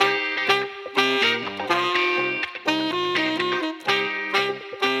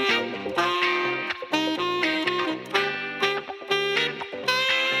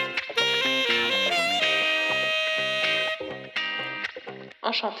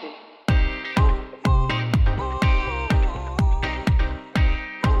Enchanté.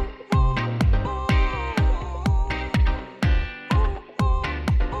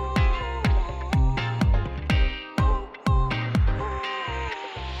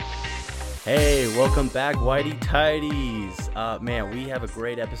 Hey, welcome back, Whitey Tidies. Man, we have a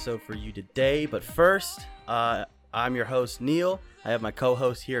great episode for you today. But first, I'm your host, Neil. I have my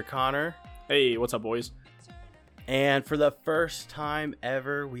co-host here, Connor. Hey, what's up, boys? And for the first time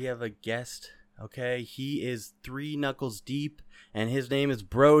ever, we have a guest. Okay, he is 3 knuckles deep, and his name is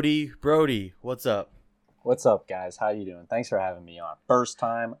Brody. Brody, what's up? What's up, guys? How you doing? Thanks for having me on. First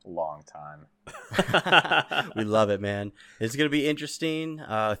time, long time. We love it, man. It's going to be interesting.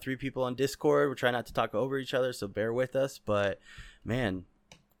 3 people on Discord. We're trying not to talk over each other, so bear with us. But, man,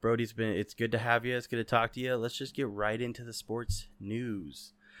 it's good to have you. It's good to talk to you. Let's just get right into the sports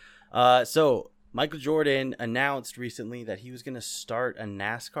news. So Michael Jordan announced recently that he was going to start a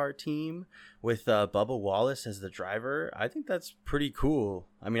NASCAR team with Bubba Wallace as the driver. I think that's pretty cool.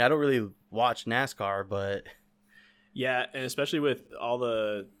 I mean, I don't really watch NASCAR, but yeah, and especially with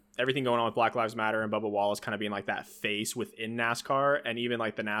everything going on with Black Lives Matter and Bubba Wallace kind of being like that face within NASCAR, and even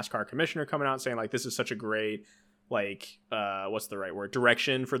like the NASCAR commissioner coming out and saying like this is such a great what's the right word,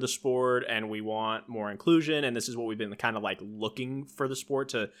 direction for the sport, and we want more inclusion, and this is what we've been kind of like looking for the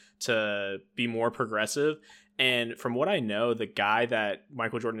sport to be more progressive. And from what I know, the guy that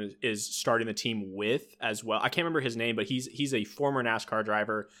Michael Jordan is starting the team with as well, I can't remember his name, but he's a former NASCAR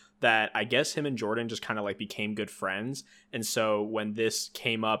driver that I guess him and Jordan just kind of like became good friends. And so when this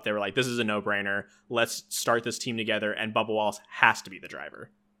came up, they were like, this is a no-brainer. Let's start this team together, and Bubba Wallace has to be the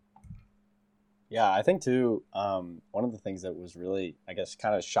driver. Yeah, I think too, one of the things that was really, I guess,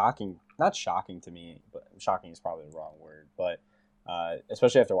 kind of shocking, not shocking to me, but shocking is probably the wrong word, but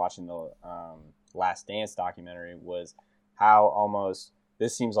especially after watching the Last Dance documentary, was how almost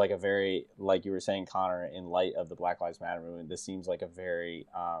this seems like a very, like you were saying, Connor, in light of the Black Lives Matter movement, this seems like a very,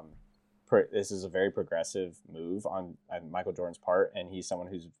 this is a very progressive move on Michael Jordan's part, and he's someone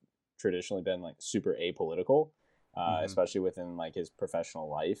who's traditionally been like super apolitical. Especially within like his professional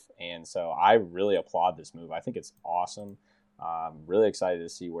life. And so I really applaud this move. I think it's awesome. I'm really excited to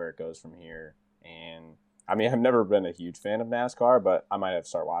see where it goes from here. And I mean, I've never been a huge fan of NASCAR, but I might have to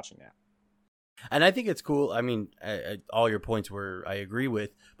start watching that. And I think it's cool. I mean, all your points I agree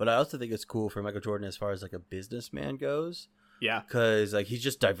with, but I also think it's cool for Michael Jordan as far as like a businessman goes. Yeah. Because like he's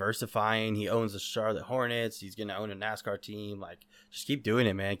just diversifying. He owns the Charlotte Hornets. He's going to own a NASCAR team. Like, just keep doing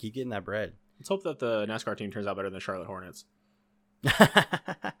it, man. Keep getting that bread. Let's hope that the NASCAR team turns out better than the Charlotte Hornets. They're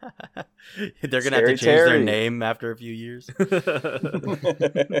going to have to change their name after a few years. It's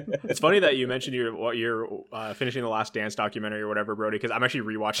funny that you mentioned you're finishing the Last Dance documentary or whatever, Brody, because I'm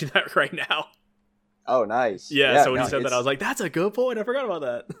actually rewatching that right now. Oh, nice. Yeah, so when you said that, I was like, that's a good point. I forgot about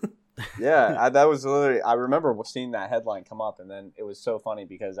that. Yeah, that was literally, I remember seeing that headline come up, and then it was so funny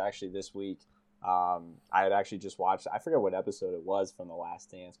because actually this week, I had actually just watched, I forget what episode it was from The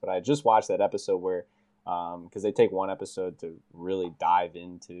Last Dance, but I just watched that episode where, because they take one episode to really dive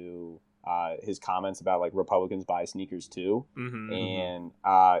into his comments about like Republicans buy sneakers too. And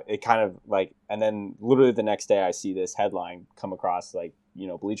it kind of like, and then literally the next day I see this headline come across like,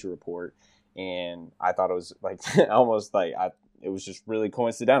 Bleacher Report, and I thought it was like almost like it was just really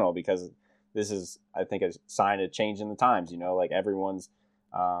coincidental because this is, I think, a sign of change in the times, like everyone's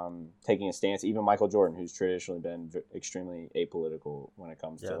taking a stance, even Michael Jordan, who's traditionally been extremely apolitical when it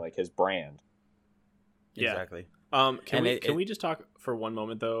comes to like his brand. Yeah. Exactly. Can we just talk for one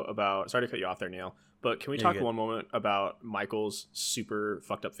moment though about, sorry to cut you off there, Neil, but can we talk one moment about Michael's super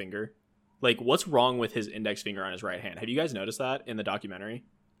fucked up finger? Like, what's wrong with his index finger on his right hand? Have you guys noticed that in the documentary?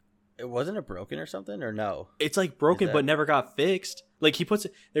 It wasn't broken or something, or no? It's like broken but never got fixed. Like he puts,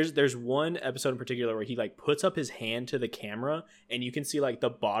 there's one episode in particular where he like puts up his hand to the camera and you can see like the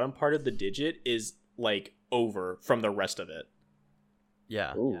bottom part of the digit is like over from the rest of it.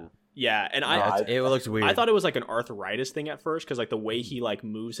 Yeah. Ooh. Yeah, and it looks weird. I thought it was like an arthritis thing at first because like the way he like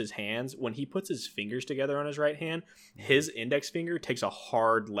moves his hands when he puts his fingers together on his right hand, his index finger takes a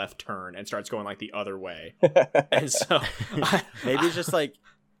hard left turn and starts going like the other way. And so maybe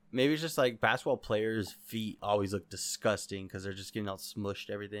it's just like basketball players' feet always look disgusting because they're just getting all smushed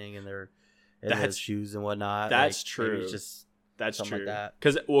everything in their shoes and whatnot. That's like, true. That's true. Like that.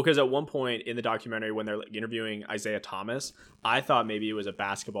 Because at one point in the documentary when they're like interviewing Isaiah Thomas, I thought maybe it was a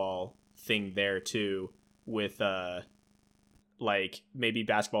basketball thing there too, with like maybe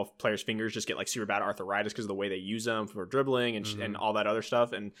basketball players' fingers just get like super bad arthritis because of the way they use them for dribbling and all that other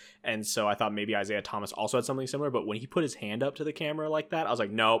stuff. And so I thought maybe Isaiah Thomas also had something similar. But when he put his hand up to the camera like that, I was like,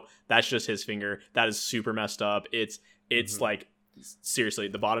 nope, that's just his finger. That is super messed up. It's like seriously,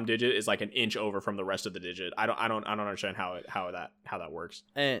 the bottom digit is like an inch over from the rest of the digit. I don't understand how that works.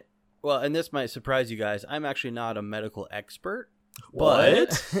 And and this might surprise you guys. I'm actually not a medical expert.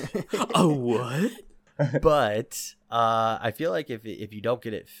 What? But Oh, what? but I feel like if you don't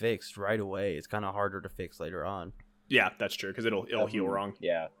get it fixed right away, it's kind of harder to fix later on. Yeah, that's true because it'll heal wrong.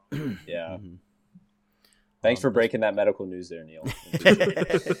 Yeah, yeah. Mhm. Thanks for breaking that medical news there, Neil.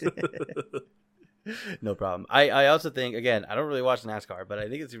 No problem. I also think, again, I don't really watch NASCAR, but I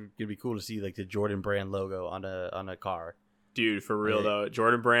think it's gonna be cool to see like the Jordan Brand logo on a car. Dude, for real though,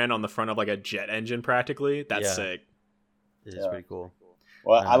 Jordan Brand on the front of like a jet engine practically. That's Yeah. sick. It is pretty cool.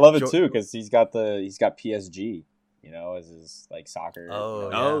 Well, I love it too because he's got PSG, as his like soccer.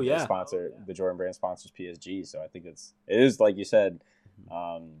 Oh, yeah. Sponsor. The Jordan Brand sponsors PSG, so I think it is like you said,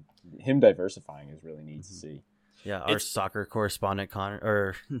 him diversifying is really neat to see. Yeah, our soccer correspondent Connor,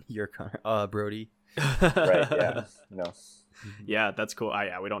 or your Connor, Brody. Right? Yeah. No. Yeah, that's cool.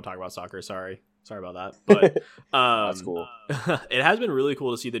 Yeah, we don't talk about soccer. Sorry about that. But That's cool. It has been really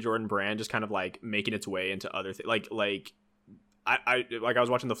cool to see the Jordan Brand just kind of like making its way into other things. Like I was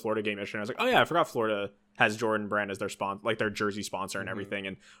watching the Florida game yesterday. And I was like, oh yeah, I forgot Florida has Jordan Brand as their sponsor, like their jersey sponsor and everything.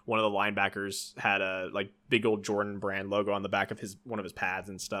 And one of the linebackers had a like big old Jordan Brand logo on the back of one of his pads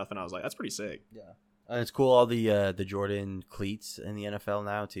and stuff. And I was like, that's pretty sick. Yeah, and it's cool. All the Jordan cleats in the NFL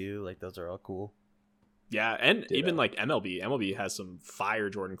now too. Like those are all cool. Yeah, and even like MLB has some fire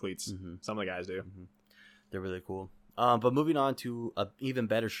Jordan cleats. Mm-hmm. Some of the guys do. Mm-hmm. They're really cool. But moving on to an even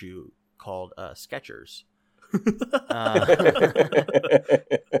better shoe called Skechers.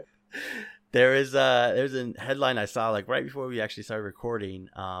 There's a headline I saw like right before we actually started recording.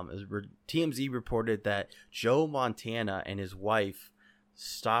 TMZ reported that Joe Montana and his wife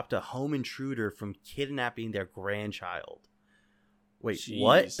stopped a home intruder from kidnapping their grandchild. Wait, Jeez.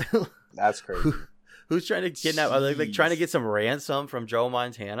 what? That's crazy. Who's trying to kidnap? Are they like trying to get some ransom from Joe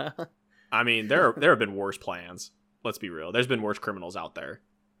Montana? I mean, there have been worse plans. Let's be real. There's been worse criminals out there.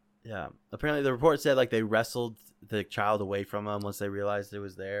 Yeah. Apparently, the report said like they wrestled the child away from him once they realized it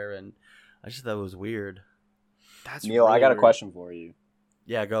was there, and I just thought it was weird. That's Neil, really I got a weird. question for you.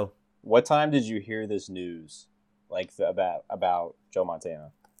 Yeah, go. What time did you hear this news, like about Joe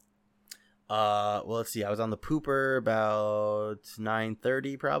Montana? Well, let's see. I was on the pooper about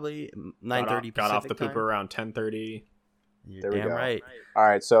 9:30, probably 9:30. Got off the Pacific pooper time. around 10:30. You're There we damn go. right. All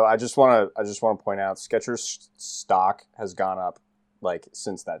right, so I just want to point out Skechers stock has gone up like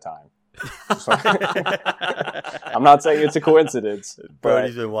since that time. I'm not saying it's a coincidence,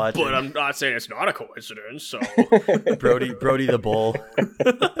 Brody's been watching. But I'm not saying it's not a coincidence. So Brody the bull.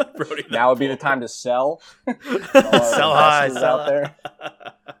 Brody, now would be the time to sell. Sell high, sell out there.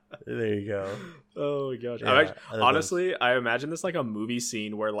 There you go. Oh my gosh! Yeah, Honestly, I imagine this like a movie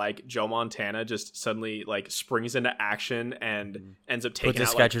scene where like Joe Montana just suddenly like springs into action and ends up taking Put the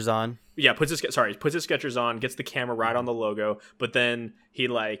out, like, Skechers on. yeah, puts his Skechers on, gets the camera right on the logo, but then he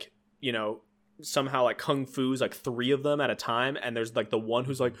like somehow like kung fu's like 3 of them at a time, and there's like the one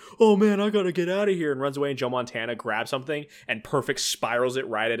who's like, oh man, I gotta get out of here, and runs away, and Joe Montana grabs something and perfect spirals it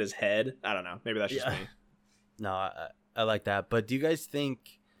right at his head. I don't know, maybe that's just me. No, I like that. But do you guys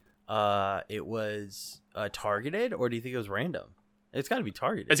think it was targeted, or do you think it was random? It's got to be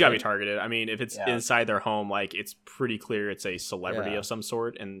targeted. It's got to be targeted. I mean, if it's Yeah. inside their home, like it's pretty clear it's a celebrity Yeah. of some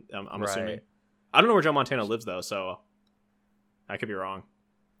sort, and I'm Right. assuming. I don't know where Joe Montana lives though, so I could be wrong.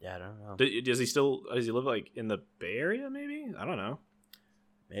 Yeah, I don't know. Does he live like in the Bay Area? Maybe, I don't know.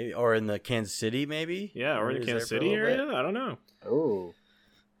 Maybe, or in the Kansas City, maybe. Yeah, or in the He was Kansas there for a City little area. bit. I don't know. Oh,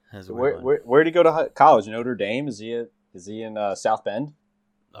 That's a weird one. where did he go to college? Notre Dame? Is he in South Bend?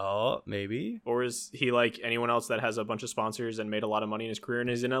 Oh, maybe. Or is he like anyone else that has a bunch of sponsors and made a lot of money in his career and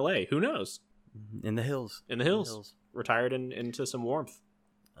is in LA? Who knows? In the hills. In the hills. Retired into some warmth.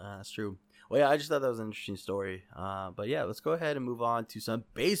 That's true. Well, yeah, I just thought that was an interesting story. But yeah, let's go ahead and move on to some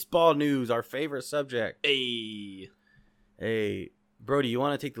baseball news, our favorite subject. Hey. Hey, Brody, you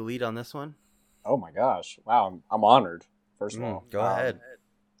want to take the lead on this one? Oh my gosh! Wow, I'm honored. First of all, Go ahead.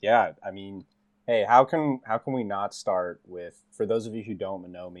 Yeah, I mean, hey, how can we not start with? For those of you who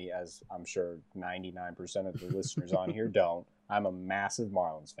don't know me, as I'm sure 99% of the listeners on here don't, I'm a massive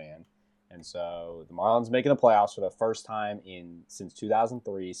Marlins fan, and so the Marlins making the playoffs for the first time since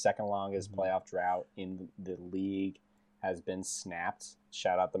 2003, second longest playoff drought in the league has been snapped.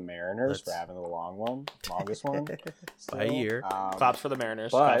 Shout out the Mariners for having the longest one By a year. Claps for the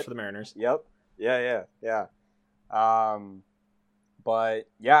Mariners. but- Claps for the Mariners. Yep. Yeah. But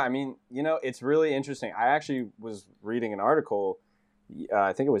yeah, I mean, it's really interesting. I actually was reading an article,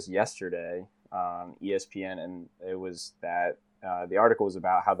 I think it was yesterday on ESPN, and it was that the article was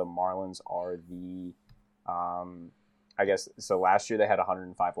about how the Marlins are the, I I guess so. Last year they had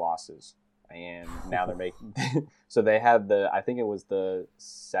 105 losses, and now they're making. So they had I think it was the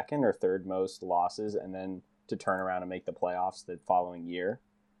second or third most losses, and then to turn around and make the playoffs the following year.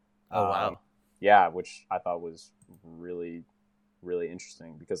 Oh wow. Yeah, which I thought was really, really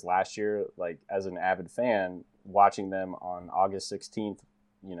interesting because last year, like as an avid fan, watching them on August 16th,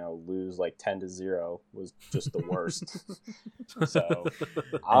 lose like 10-0 was just the worst. So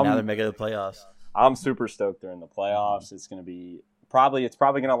and now they're making the playoffs. I'm super stoked they're in the playoffs. It's probably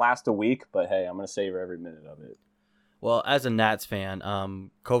going to last a week, but hey, I'm going to savor every minute of it. Well, as a Nats fan,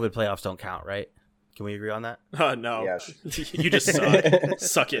 COVID playoffs don't count, right? Can we agree on that? No. Yes. You just suck.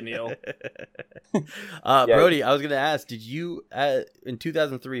 Suck it, Neil. Brody, I was going to ask, did you, in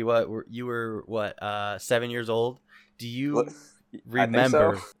 2003, you were 7 years old? Do you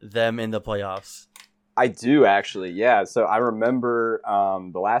remember them in the playoffs? I do actually, yeah. So I remember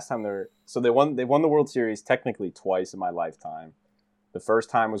the last time they won the World Series technically twice in my lifetime. The first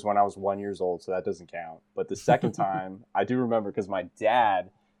time was when I was 1 year old, so that doesn't count. But the second time, I do remember because my dad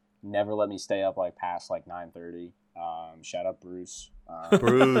never let me stay up like past like 9:30. Shout out Bruce.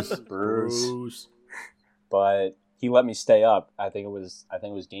 Bruce. But he let me stay up. I think it was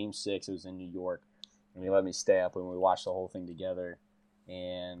Game 6. It was in New York, and he let me stay up and we watched the whole thing together.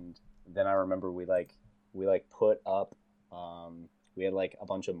 And then I remember we put up. We had like a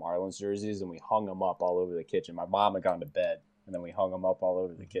bunch of Marlins jerseys and we hung them up all over the kitchen. My mom had gone to bed and then we hung them up all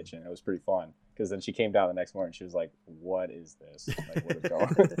over the kitchen. It was pretty fun because then she came down the next morning. She was like, "What is this? Like, what is going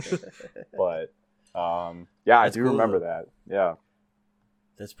on?" But yeah, I do remember that. Yeah,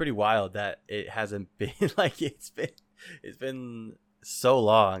 that's pretty wild that it hasn't been like it's been so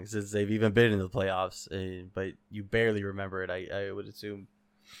long since they've even been in the playoffs, but you barely remember it. I would assume.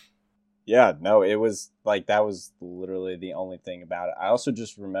 Yeah, no, it was like that was literally the only thing about it. I also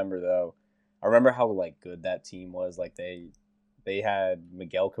just remember how like good that team was. Like they had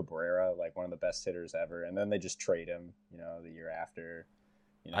Miguel Cabrera, like one of the best hitters ever, and then they just trade him, the year after.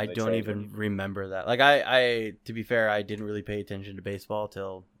 I don't even remember that. Like I to be fair, I didn't really pay attention to baseball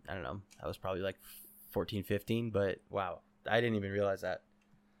till I don't know. I was probably like 14, 15, but wow, I didn't even realize that.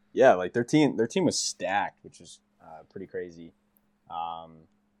 Yeah, like their team was stacked, which was pretty crazy.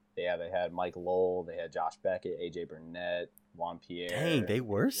 Yeah, they had Mike Lowell, they had Josh Beckett, AJ Burnett, Juan Pierre. Dang, they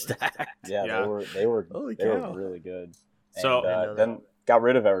were stacked. Yeah. They were Holy they cow. were really good. And, So then got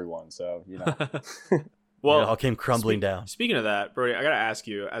rid of everyone, so Well, it all came crumbling down. Speaking of that, Brody, I gotta ask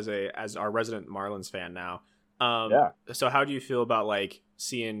you as our resident Marlins fan now. So how do you feel about like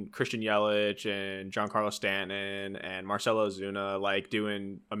seeing Christian Yelich and Giancarlo Stanton and Marcelo Ozuna like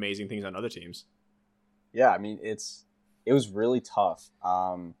doing amazing things on other teams? Yeah, I mean it was really tough.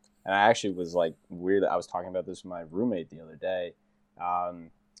 And I actually was like weird that I was talking about this with my roommate the other day.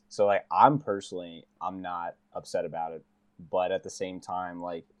 So like I'm not upset about it, but at the same time,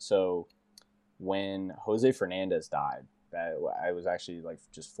 like, so when Jose Fernandez died, that I was actually like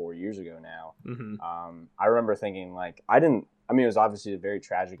just 4 years ago now. Mm-hmm. I remember thinking like it was obviously a very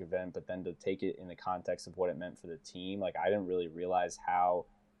tragic event, but then to take it in the context of what it meant for the team, like I didn't really realize how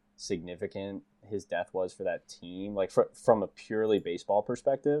significant his death was for that team, like from a purely baseball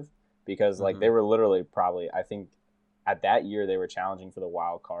perspective, because like they were literally probably, I think at that year they were challenging for the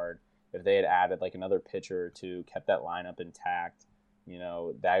wild card. If they had added like another pitcher or two, kept that lineup intact,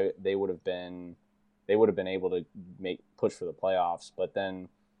 that they would have been able to push for the playoffs. But then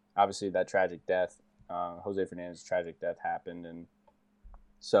obviously that tragic death, Jose Fernandez's tragic death happened, and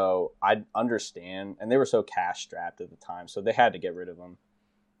so I understand, and they were so cash strapped at the time, so they had to get rid of him.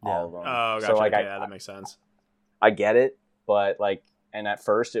 All of them. Oh, gotcha. So like, yeah, that makes sense. I get it, but like, and at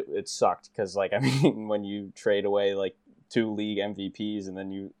first it sucked because like, I mean, when you trade away like 2 league MVPs and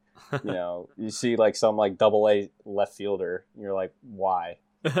then you see like some like AA left fielder, you're like, why?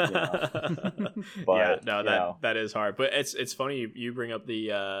 But yeah, no, that is hard. But it's funny you bring up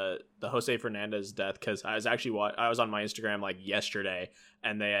the Jose Fernandez death, because I was on my Instagram like yesterday,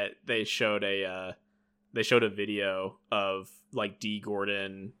 and they showed a video of like D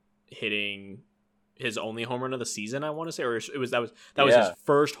Gordon hitting his only home run of the season, I want to say, or that was his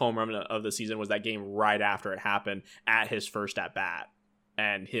first home run of the season, was that game right after it happened at his first at bat.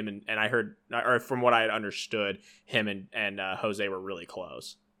 And him and I heard, or from what I had understood, him and Jose were really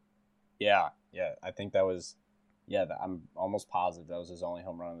close. Yeah, I think that was, I'm almost positive that was his only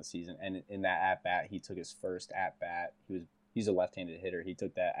home run of the season. And in that at bat, he took his first at bat. He's a left-handed hitter. He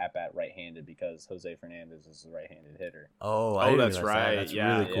took that at bat right-handed because Jose Fernandez is a right-handed hitter. Oh, that's right. That's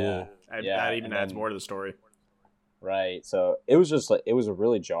really cool. That even adds more to the story. Right. So it was just like, it was a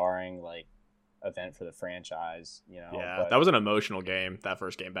really jarring like event for the franchise. Yeah, that was an emotional game. That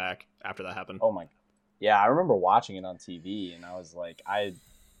first game back after that happened. Oh my, Yeah, I remember watching it on TV, and I was like, I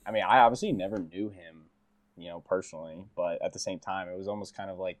mean, I obviously never knew him, personally, but at the same time, it was almost kind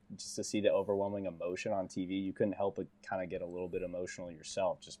of like just to see the overwhelming emotion on TV. You couldn't help but kind of get a little bit emotional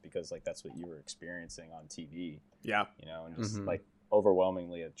yourself, just because like that's what you were experiencing on TV. Yeah, and just like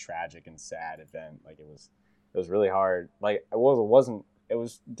overwhelmingly a tragic and sad event. Like it was really hard. Like it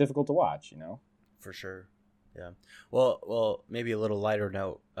was difficult to watch. For sure. Yeah. Well, maybe a little lighter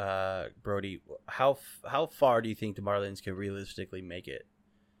note, Brody. How far do you think the Marlins can realistically make it?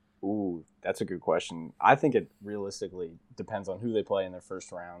 Ooh, that's a good question. I think it realistically depends on who they play in their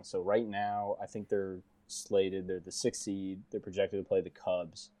first round. So right now, I think they're slated. They're the 6th seed. They're projected to play the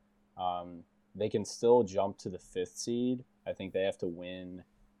Cubs. They can still jump to the 5th seed. I think they have to win,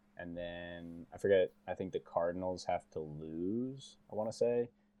 and then I forget. I think the Cardinals have to lose, I want to say,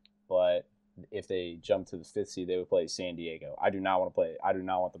 but if they jump to the 5th seed, they would play San Diego. I do not want the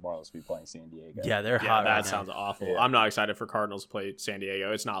Marlins to be playing San Diego. Yeah, they're hot. That right sounds now. awful. Yeah. I'm not excited for Cardinals to play San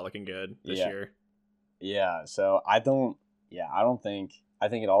Diego. It's not looking good this year. Yeah, so I think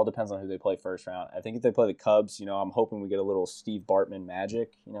it all depends on who they play first round. I think if they play the Cubs, I'm hoping we get a little Steve Bartman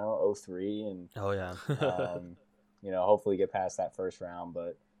magic, 03, and Oh yeah. hopefully get past that first round.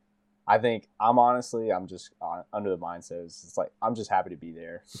 But I think I'm just under the mindset. It's like I'm just happy to be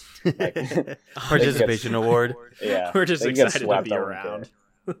there. Participation award. Yeah, We're just excited to be around.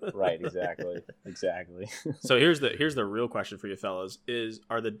 Right, exactly. So here's the real question for you fellas: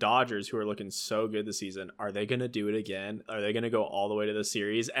 are the Dodgers, who are looking so good this season, are they gonna do it again? Are they gonna go all the way to the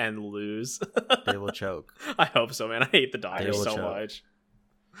series and lose? They will choke. I hope so, man. I hate the Dodgers so choke. much.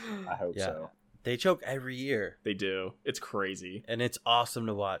 I hope so. They choke every year. They do. It's crazy, and it's awesome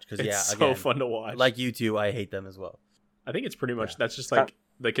to watch because it's so fun to watch. Like you two, I hate them as well. I think it's pretty much that's just like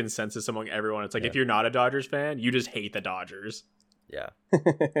the consensus among everyone. It's like if you're not a Dodgers fan, you just hate the Dodgers. Yeah.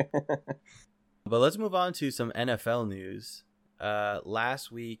 But let's move on to some NFL news.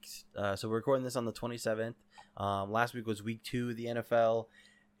 Last week, so we're recording this on the 27th. Last week was week 2 of the NFL.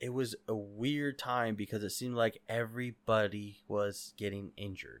 It was a weird time because it seemed like everybody was getting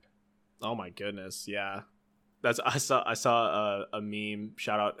injured. Oh my goodness, yeah. I saw a meme,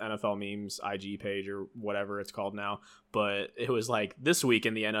 shout out NFL memes IG page or whatever it's called now, but it was like this week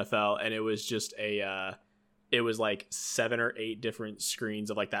in the NFL, and it was just it was like 7 or 8 different screens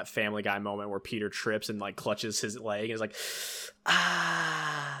of like that Family Guy moment where Peter trips and like clutches his leg and is like,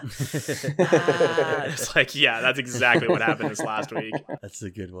 It's like, yeah, that's exactly what happened this last week. That's a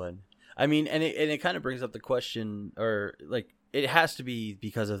good one. I mean, and it kind of brings up the question, or like it has to be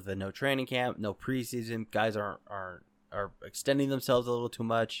because of the no training camp, no preseason. Guys are extending themselves a little too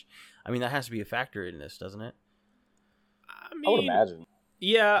much. I mean, that has to be a factor in this, doesn't it? I would imagine.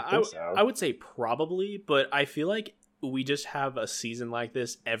 Yeah, So. I would say probably, but I feel like we just have a season like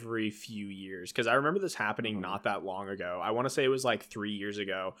this every few years, because I remember this happening not that long ago. I want to say it was like 3 years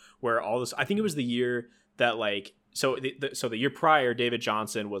ago, where all this, I think it was the year that like, so the year prior, David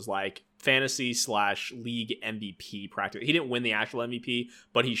Johnson was like fantasy / league MVP practically. He didn't win the actual MVP,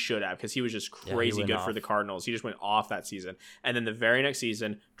 but he should have, because he was just crazy good for the Cardinals. He just went off that season. And then the very next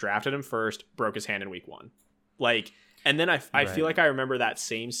season, drafted him first, broke his hand in week 1. Like, and then I feel like I remember that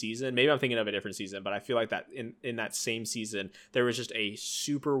same season. Maybe I'm thinking of a different season, but I feel like that in that same season, there was just a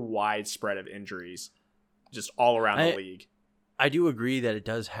super wide spread of injuries just all around the league. I do agree that it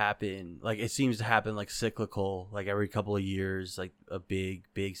does happen. Like, it seems to happen like cyclical, like every couple of years, like a big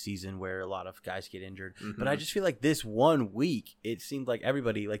season where a lot of guys get injured. Mm-hmm. But I just feel like this 1 week, it seemed like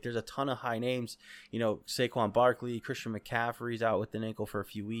everybody, like there's a ton of high names, Saquon Barkley, Christian McCaffrey's out with an ankle for a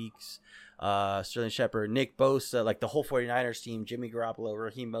few weeks. Sterling Shepard, Nick Bosa, like the whole 49ers team, Jimmy Garoppolo,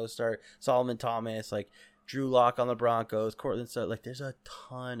 Raheem Mostert, Solomon Thomas, like Drew Lock on the Broncos, Cortland Sutton. Like there's a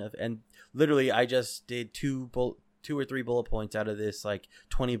ton of, and literally I just did 2 or 3 bullet points out of this like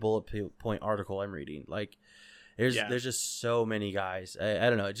 20 bullet point article I'm reading. Like there's just so many guys. I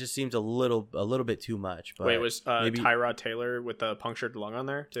don't know. It just seems a little bit too much. But wait, was Tyrod Taylor with the punctured lung on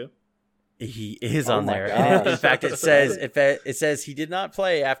there too? He is on there. And in fact, it says he did not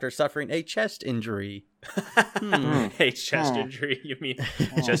play after suffering a chest injury. A chest injury? You mean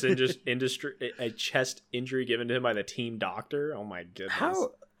a chest injury given to him by the team doctor? Oh my goodness!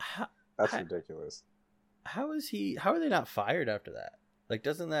 That's ridiculous. How are they not fired after that? Like,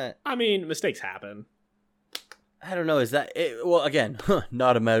 doesn't that? I mean, mistakes happen. I don't know. Is that it? Well, again,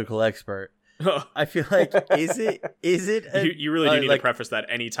 not a medical expert. I feel like is it? You really do need to preface that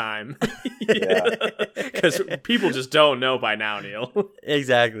anytime, because people just don't know by now, Neil.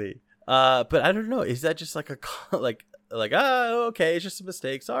 Exactly. But I don't know. Is that just like a okay, it's just a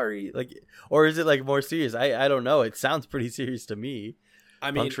mistake. Sorry. Like, or is it like more serious? I don't know. It sounds pretty serious to me.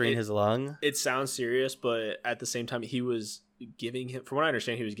 I mean, puncturing his lung. It sounds serious, but at the same time, he was giving him, from what I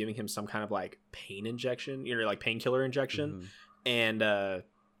understand, he was giving him some kind of like pain injection, like painkiller injection. And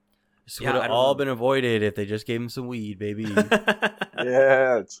this would have all been avoided if they just gave him some weed, baby.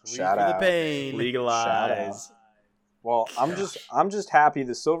 Yeah, shout out. The pain. Legalize. Well, I'm just happy.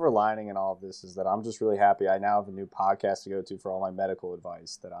 The silver lining in all of this is that I'm just really happy. I now have a new podcast to go to for all my medical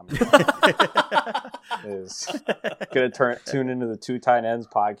advice that I'm is gonna tune into the Two Tight Ends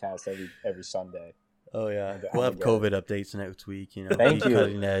podcast every Sunday. Oh yeah, we'll have COVID updates next week. Thank you.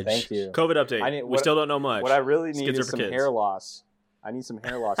 Cutting edge. Thank you. COVID update. We still don't know much. What I really need is some hair loss. I need some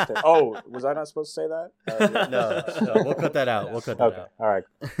hair loss. Oh, was I not supposed to say that? No, we'll cut that out. We'll cut that out. All right.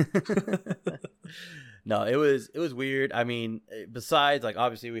 No, it was weird. I mean, besides, like,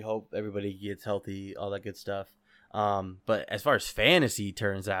 obviously we hope everybody gets healthy, all that good stuff. But as far as fantasy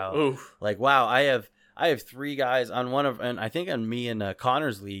turns out, like, wow, I have 3 guys on one of, and I think on me and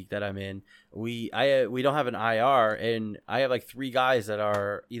Connor's league that I'm in, we don't have an IR, and I have like 3 guys that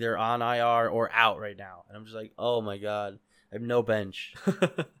are either on IR or out right now, and I'm just like, oh my god, I have no bench.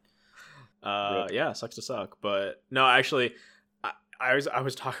 Yeah, sucks to suck, but no, actually. I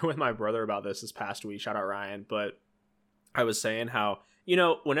was talking with my brother about this past week. Shout out Ryan. But I was saying how,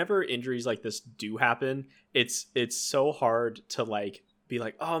 whenever injuries like this do happen, it's so hard to like be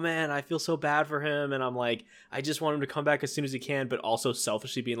like, oh man, I feel so bad for him, and I'm like, I just want him to come back as soon as he can, but also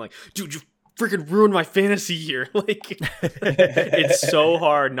selfishly being like, dude, you freaking ruined my fantasy year. Like, it's so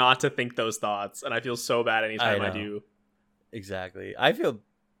hard not to think those thoughts, and I feel so bad anytime I do. Exactly.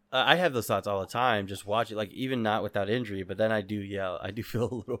 I have those thoughts all the time, just watching, like, even not without injury, but then I do yell. I do feel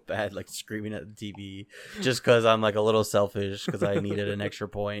a little bad, like, screaming at the TV just because I'm, like, a little selfish because I needed an extra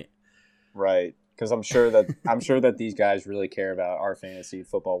point. Right. Because I'm sure that these guys really care about our fantasy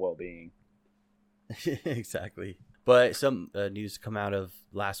football well-being. Exactly. But some news come out of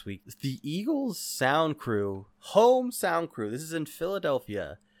last week. The Eagles sound crew, home sound crew, this is in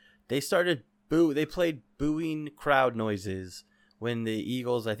Philadelphia. They played booing crowd noises when the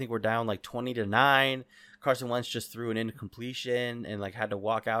Eagles, I think, were down like 20-9. Carson Wentz just threw an incompletion and like had to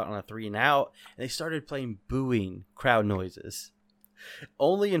walk out on a 3-and-out. And they started playing booing crowd noises.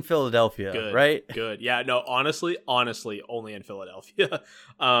 Only in Philadelphia, right? Good. Yeah, no, honestly, only in Philadelphia.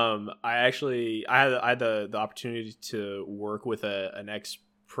 I had the opportunity to work with an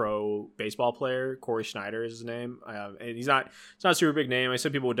ex-pro baseball player. Corey Schneider is his name. And it's not a super big name. I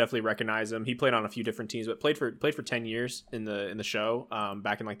said people would definitely recognize him. He played on a few different teams, but played for 10 years in the show,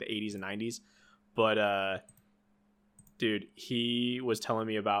 back in like the 80s and 90s. But dude, he was telling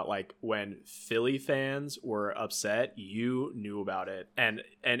me about like when Philly fans were upset, you knew about it, and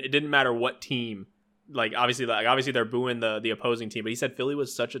it didn't matter what team. Like obviously they're booing the opposing team, but he said Philly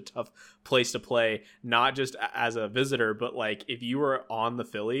was such a tough place to play, not just as a visitor, but like if you were on the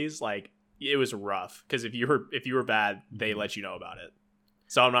Phillies, like it was rough because if you were bad, they let you know about it.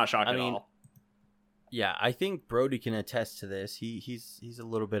 So I'm not shocked at all. Yeah, I think Brody can attest to this. He's a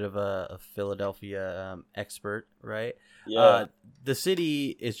little bit of a Philadelphia expert, right? Yeah. The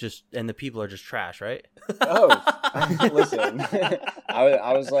city is just, and the people are just trash, right? Oh, listen.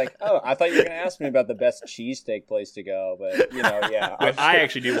 I was like, I thought you were going to ask me about the best cheesesteak place to go, but yeah. I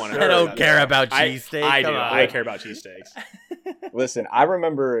actually do want to. I don't care about cheesesteaks. I do. I care about cheesesteaks. Listen, I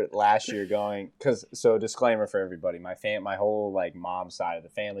remember last year going, so disclaimer for everybody, my whole like mom's side of the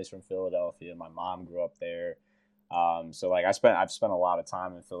family's from Philadelphia. My mom grew up there. So like I've spent a lot of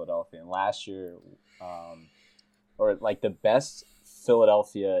time in Philadelphia, and last year, or like the best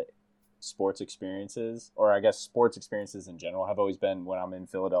Philadelphia sports experiences, or I guess sports experiences in general, have always been when I'm in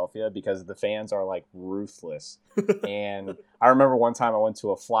Philadelphia because the fans are like ruthless. And I remember one time I went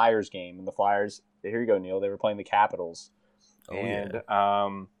to a Flyers game, and the Flyers, here you go, Neil, they were playing the Capitals.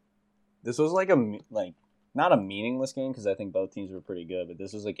 This was like not a meaningless game because I think both teams were pretty good, but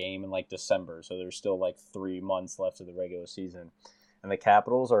this was a game in like December, so there's still like 3 months left of the regular season, and the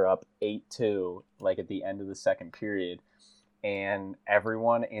Capitals are up 8-2 like at the end of the second period, and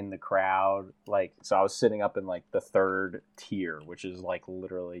everyone in the crowd, like, so I was sitting up in like the third tier, which is like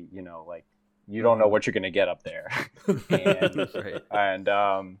literally, like you don't know what you're gonna get up there,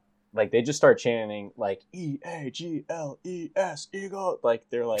 and like they just start chanting like EAGLES Eagle, like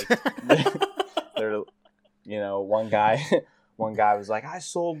they're like they're one guy was like, I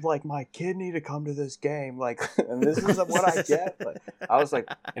sold like my kidney to come to this game, like, and this is what I get. Like, I was like,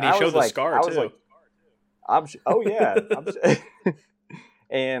 and he showed the scar too.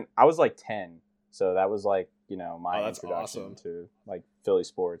 And I was like 10, so that was like my introduction awesome. to like Philly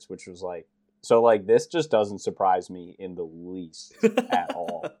sports, which was like So like this just doesn't surprise me in the least at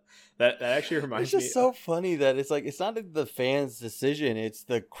all. That actually It's reminds me. just so funny that it's like it's not the fans' decision; it's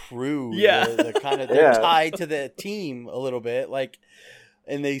the crew. Yeah. the kind of they're tied to the team a little bit, like,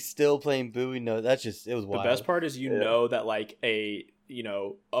 and they still playing booing. No, that's just it was The wild. best part is know that like a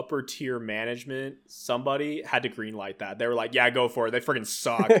upper tier management somebody had to green light that. They were like, yeah, go for it. They freaking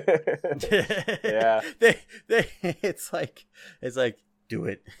suck. Yeah. they it's like do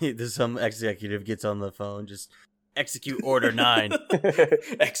it. There's some executive gets on the phone, just execute order 9.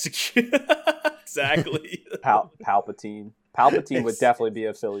 Execute. Exactly. Palpatine. Palpatine would definitely be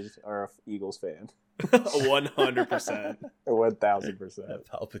a Phillies or a Eagles fan. 100%. 1000%.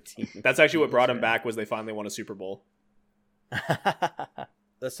 Palpatine. That's actually what brought him back was they finally won a Super Bowl.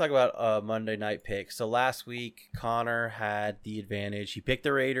 Let's talk about Monday night picks. So last week, Connor had the advantage. He picked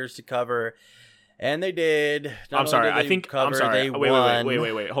the Raiders to cover, and they did. I'm sorry. I think cover, I'm sorry. They wait.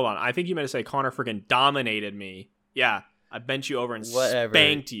 won. Hold on. I think you meant to say Connor freaking dominated me. Yeah, I bent you over and Whatever.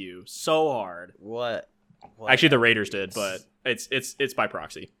 spanked you so hard. What? Actually, the Raiders did, but it's by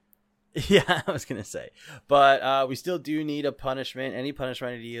proxy. Yeah, I was gonna say, but we still do need a punishment. Any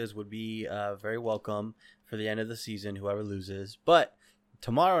punishment ideas would be very welcome for the end of the season. Whoever loses, but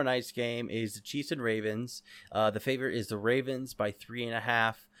tomorrow night's game is the Chiefs and Ravens. The favorite is the Ravens by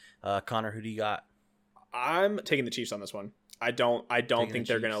 3.5. Connor, who do you got? I'm taking the Chiefs on this one. I don't think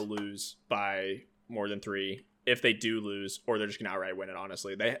they're gonna Chiefs. lose by more than 3. If they do lose, or they're just gonna outright win it.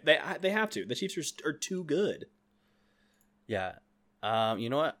 Honestly, they have to. The Chiefs are too good. Yeah. You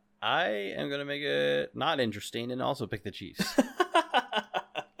know what? I am gonna make it not interesting and also pick the Chiefs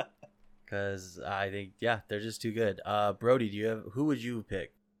because I think they're just too good. Brody, who would you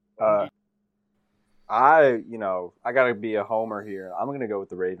pick? I gotta be a homer here. I'm gonna go with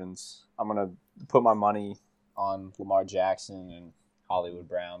the Ravens. I'm gonna put my money on Lamar Jackson and Hollywood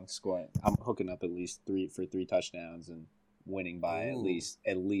Brown scoring. I'm hooking up at least 3 touchdowns and winning by at least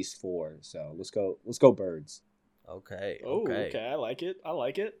 4. So let's go Birds. Okay. Okay. I like it.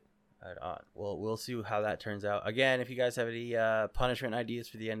 Right on. Well, we'll see how that turns out. Again, if you guys have any punishment ideas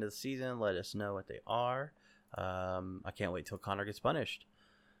for the end of the season, let us know what they are. I can't wait till Connor gets punished.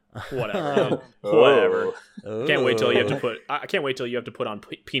 Whatever. Whatever. Oh. Can't wait till you have to put. I can't wait till you have to put on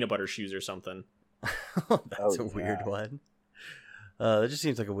peanut butter shoes or something. That's a weird one. That just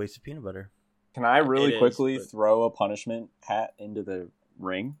seems like a waste of peanut butter. Can I really quickly but... throw a punishment hat into the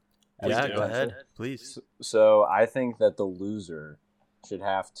ring? Yeah, go ahead, please. So I think that the loser should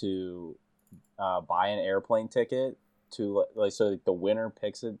have to buy an airplane ticket to so the winner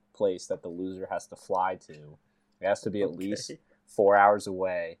picks a place that the loser has to fly to. It has to be at least 4 hours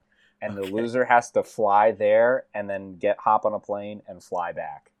away, and the loser has to fly there and then hop on a plane and fly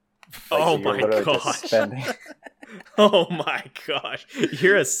back. Oh my gosh! Oh my gosh!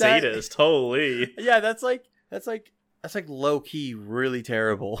 You're a sadist. Holy! Yeah, that's like low key really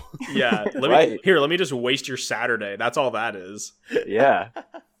terrible. Yeah, let me just waste your Saturday. That's all that is. Yeah,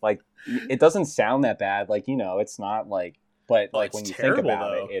 like it doesn't sound that bad. Like it's not like, but like when you think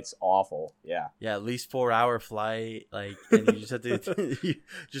about it, it's awful. Yeah. Yeah, at least 4 hour flight. Like, and you just have to you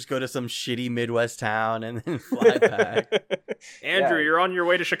just go to some shitty Midwest town and then fly back. Andrew, you're on your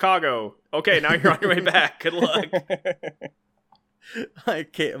way to Chicago. Okay, now you're on your way back. Good luck.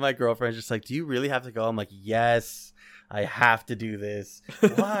 My girlfriend's just like, do you really have to go? I'm like, yes, I have to do this.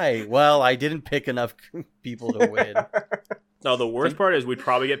 Why? Well, I didn't pick enough people to win. No, the worst part is we'd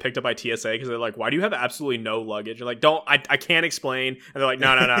probably get picked up by TSA because they're like, why do you have absolutely no luggage? You're like, I can't explain. And they're like,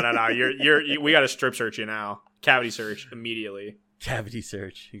 no. We got to strip search you now. Cavity search immediately. Cavity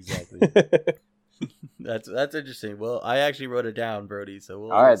search. Exactly. That's interesting. Well, I actually wrote it down, Brody.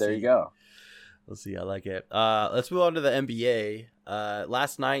 So all right, there you go. We'll see. I like it. Let's move on to the NBA.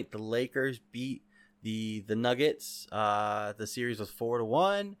 Last night, the Lakers beat the Nuggets. The series was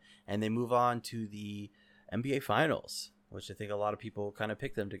 4-1, and they move on to the NBA Finals, which I think a lot of people kind of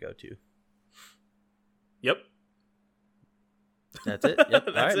picked them to go to. Yep. That's it. Yep.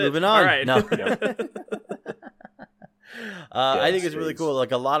 All right, moving on. All right. No. I think it's really cool.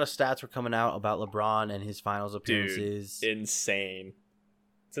 Like, a lot of stats were coming out about LeBron and his finals appearances. Dude, insane.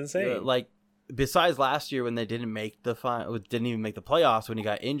 It's insane. Like, besides last year when they didn't make the didn't even make the playoffs when he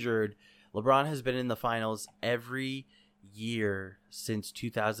got injured, LeBron has been in the finals every year since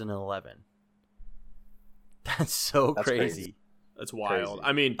 2011. That's so crazy. That's wild. Crazy.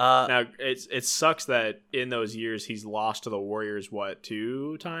 I mean, now it sucks that in those years he's lost to the Warriors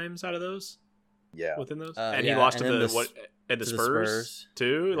 2 times out of those. Yeah, within those, and he lost to the Spurs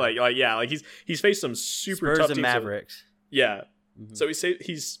too. Yeah. Like he's faced some super Spurs tough and teams. Mavericks. Yeah, so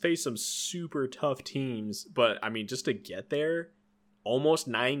he's faced some super tough teams, but I mean, just to get there, almost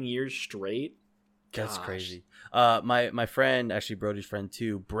 9 years straight. That's Gosh. crazy. My friend, actually Brody's friend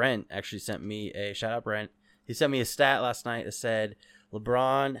too, Brent, actually sent me a shout out Brent. He sent me a stat last night that said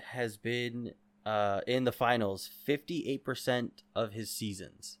LeBron has been in the finals 58% of his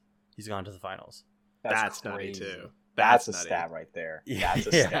seasons. He's gone to the finals. That's nutty too. That's a nutty. stat right there. Yeah. That's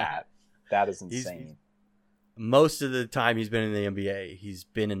a Yeah. stat. That is insane. Most of the time he's been in the NBA, he's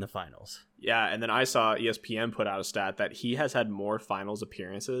been in the finals. Yeah, and then I saw ESPN put out a stat that he has had more finals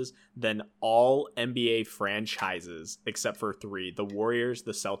appearances than all NBA franchises except for 3: the Warriors,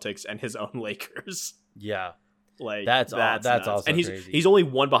 the Celtics, and his own Lakers. Yeah. Like That's nuts. also and crazy. he's only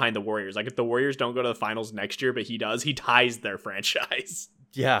one behind the Warriors. Like if the Warriors don't go to the finals next year, but he does, he ties their franchise.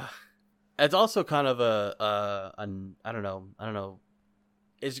 Yeah. It's also kind of I don't know.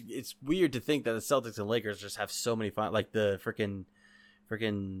 It's weird to think that the Celtics and Lakers just have so many like the freaking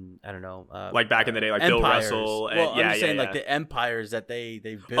I don't know, Like back in the day, like empires. Bill Russell. And, Well, yeah, I'm just saying yeah. like the empires that they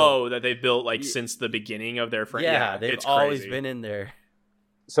built. Oh, that they've built like since the beginning of their franchise. yeah, they've it's always crazy. been in there.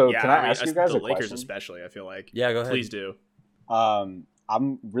 So Yeah, can I mean, ask you guys the a Lakers question? especially, I feel like. Yeah, go ahead. Please do.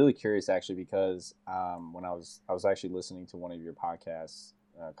 I'm really curious actually because when I was actually listening to one of your podcasts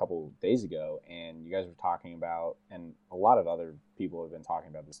a couple of days ago, and you guys were talking about, and a lot of other people have been talking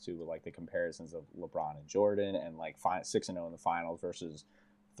about this too, but like the comparisons of LeBron and Jordan, and like 6-0 in the finals versus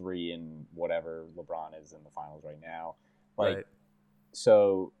 3 and whatever LeBron is in the finals right now. Like, Right.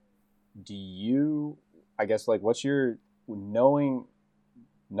 so do you? I guess like what's your knowing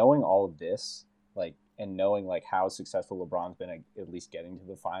all of this, like, and knowing like how successful LeBron's been at least getting to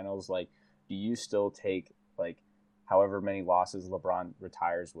the finals, like, do you still take like however many losses LeBron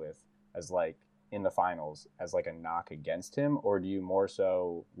retires with as like in the finals as like a knock against him, or do you more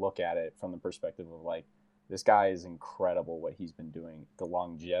so look at it from the perspective of like this guy is incredible what he's been doing, the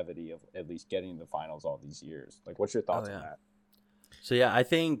longevity of at least getting to the finals all these years? Like, what's your thoughts on that? So yeah, I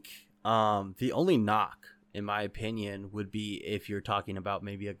think the only knock, in my opinion, would be if you're talking about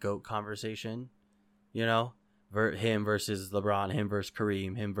maybe a GOAT conversation, you know, him versus LeBron, him versus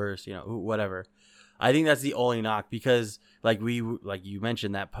Kareem, him versus, you know, whatever. I think that's the only knock because like you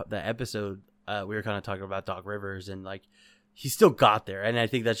mentioned that episode, we were kind of talking about Doc Rivers, and like he still got there, and I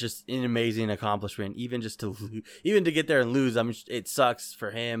think that's just an amazing accomplishment. Even to get there and lose, I mean, it sucks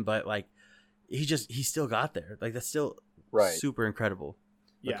for him, but like he still got there. Like that's still Right. super incredible.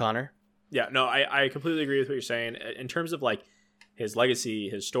 But Yeah. Connor? Yeah, no, I completely agree with what you're saying. In terms of like his legacy,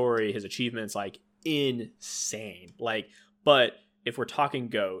 his story, his achievements, like insane. Like, but if we're talking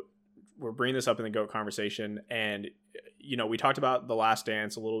GOAT, we're bringing this up in the GOAT conversation, and you know, we talked about The Last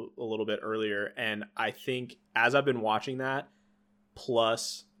Dance a little bit earlier, and I think as I've been watching that,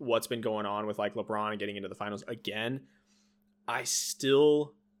 plus what's been going on with like LeBron and getting into the finals again, I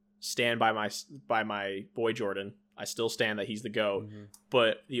still stand by my boy Jordan. I still stand that he's the GOAT. Mm-hmm.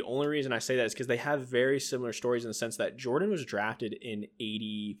 But the only reason I say that is because they have very similar stories in the sense that Jordan was drafted in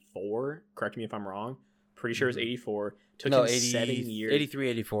 84. Correct me if I'm wrong. Pretty sure it was 84. Took him 7 years. 83,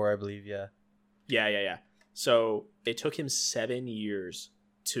 84, I believe, yeah. Yeah. So it took him 7 years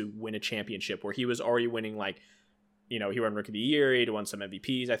to win a championship where he was already winning, like, you know, he won Rookie of the Year. He'd won some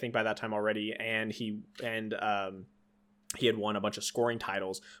MVPs, I think, by that time already. And he had won a bunch of scoring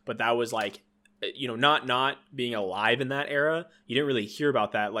titles. But that was like, you know, not being alive in that era, you didn't really hear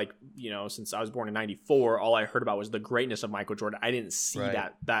about that. Like, you know, since I was born in 94, all I heard about was the greatness of Michael Jordan. I didn't see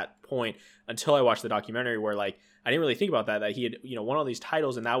that point until I watched the documentary where, like, I didn't really think about that he had, you know, won all these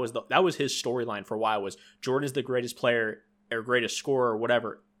titles, and that was his storyline for a while, was Jordan is the greatest player or greatest scorer or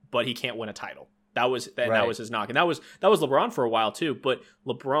whatever, but he can't win a title. That was his knock. And that was LeBron for a while too, but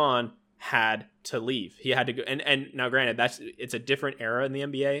LeBron had to leave. He had to go, and now granted, it's a different era in the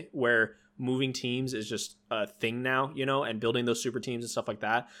NBA where moving teams is just a thing now, you know, and building those super teams and stuff like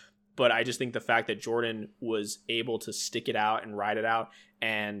that. But I just think the fact that Jordan was able to stick it out and ride it out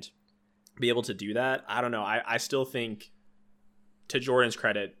and be able to do that, I don't know. I still think, to Jordan's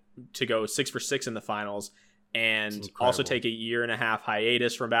credit, to go 6 for 6 in the finals and also take a 1.5 year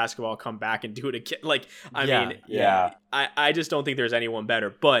hiatus from basketball, come back and do it again. Like, I mean, I just don't think there's anyone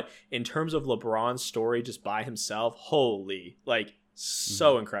better. But in terms of LeBron's story just by himself, holy, like,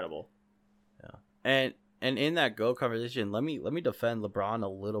 so incredible. And in that GOAT conversation, let me defend LeBron a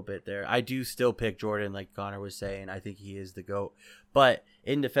little bit there. I do still pick Jordan, like Connor was saying. I think he is the GOAT. But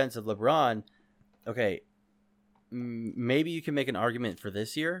in defense of LeBron, okay, maybe you can make an argument for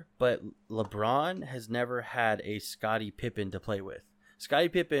this year, but LeBron has never had a Scottie Pippen to play with. Scottie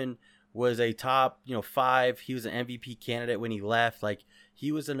Pippen was a top, 5. He was an MVP candidate when he left. Like,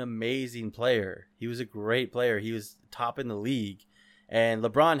 he was an amazing player. He was a great player. He was top in the league. And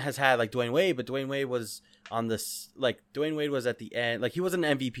LeBron has had like Dwayne Wade, but Dwayne Wade was on this, like Dwayne Wade was at the end, like he wasn't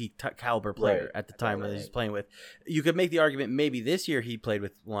an MVP caliber player Right. at the time Right, that he was right. playing with. You could make the argument maybe this year he played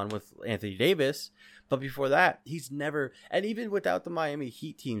with Anthony Davis, but before that he's never. And even without the Miami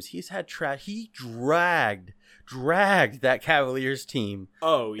Heat teams, he's had he dragged that Cavaliers team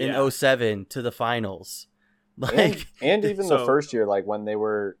Oh yeah. in 07 to the finals. Like and even So- the first year, like when they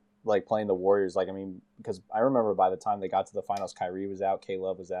were like playing the Warriors, like I mean, because I remember by the time they got to the finals, Kyrie was out,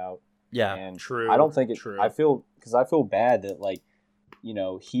 K-Love was out, yeah, and True. I don't think it. True. I feel bad that like, you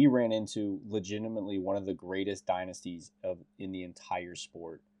know, he ran into legitimately one of the greatest dynasties in the entire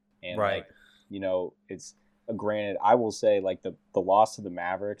sport, and Right. like, you know, it's granted. I will say like the loss to the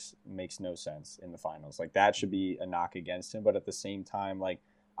Mavericks makes no sense in the finals. Like that should be a knock against him, but at the same time, like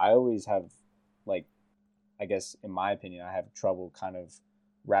I always have like, I guess in my opinion, I have trouble kind of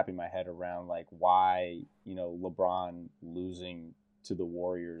wrapping my head around like why, you know, LeBron losing to the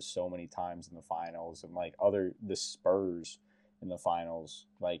Warriors so many times in the finals and like the Spurs in the finals,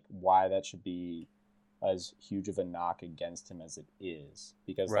 like why that should be as huge of a knock against him as it is.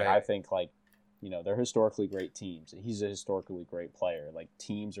 Because like Right. I think like, you know, they're historically great teams. He's a historically great player. Like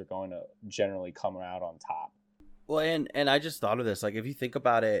teams are going to generally come out on top. Well, and I just thought of this. Like, if you think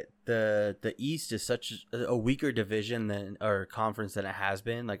about it, the East is such a weaker division than or conference than it has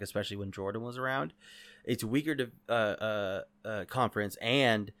been. Like, especially when Jordan was around, it's a weaker conference.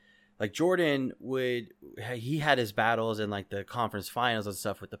 And like Jordan he had his battles in like the conference finals and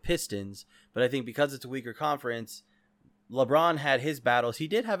stuff with the Pistons. But I think because it's a weaker conference, LeBron had his battles. He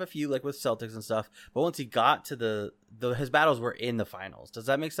did have a few like with Celtics and stuff. But once he got to his battles were in the finals. Does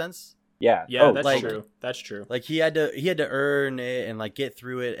that make sense? Yeah. Yeah, Oh, that's like- true. That's true. Like he had to earn it and like get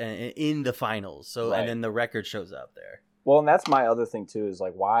through it and in the finals. So Right. and then the record shows up there. Well, and that's my other thing too, is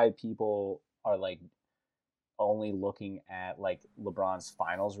like why people are like only looking at like LeBron's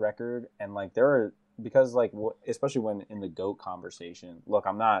finals record, and like there are, because like especially when in the GOAT conversation. Look,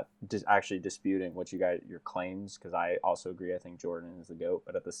 I'm not actually disputing what your claims, because I also agree. I think Jordan is the GOAT,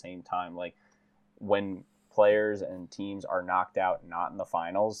 but at the same time, like when players and teams are knocked out not in the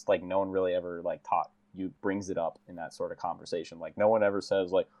finals, like no one really ever like brings it up in that sort of conversation. Like no one ever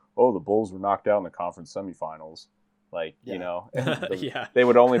says like, oh, the Bulls were knocked out in the conference semifinals. Like, Yeah. you know, Yeah. they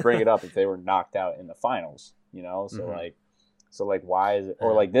would only bring it up if they were knocked out in the finals, you know? So Mhm. like why is it,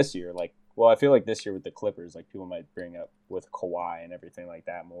 or like this year, like, well, I feel like this year with the Clippers, like people might bring up with Kawhi and everything like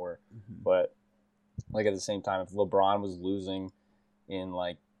that more. But like at the same time, if LeBron was losing in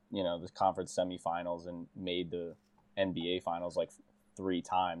like, you know, the conference semifinals and made the NBA finals like 3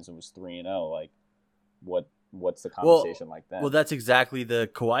 times and was 3-0, like what's the conversation like that? Well, that's exactly the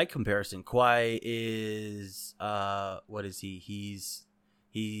Kawhi comparison. Kawhi is what is he? He's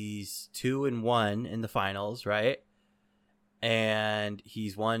 2-1 in the finals, right? And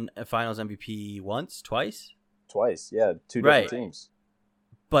he's won a Finals MVP twice. Twice, yeah, 2 Right. different teams.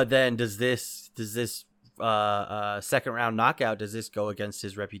 But then does this second round knockout, does this go against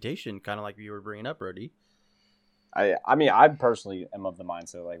his reputation? Kind of like you were bringing up, Brody. I mean, I personally am of the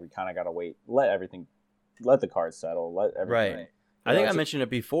mindset like we kind of got to wait, let the cards settle, let everything. Right. I think I it's- mentioned it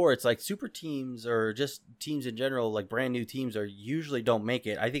before. It's like super teams or just teams in general, like brand new teams, are usually don't make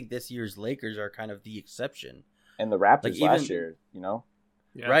it. I think this year's Lakers are kind of the exception. And the Raptors like, last even- year, you know,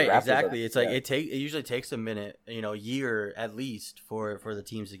 Yeah. Right, Raptors exactly. are- It's like yeah. it usually takes a minute, a year at least for the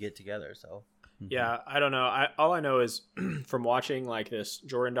teams to get together. So Yeah, I don't know. All I know is from watching like this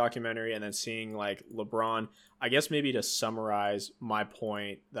Jordan documentary and then seeing like LeBron, I guess maybe to summarize my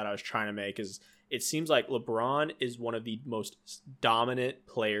point that I was trying to make is it seems like LeBron is one of the most dominant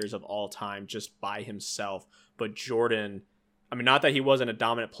players of all time just by himself. But Jordan, I mean, not that he wasn't a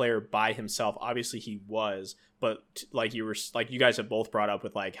dominant player by himself. Obviously he was, but like you guys have both brought up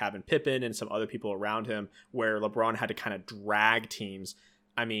with like having Pippen and some other people around him where LeBron had to kind of drag teams.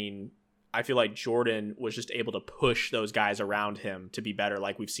 I mean, I feel like Jordan was just able to push those guys around him to be better.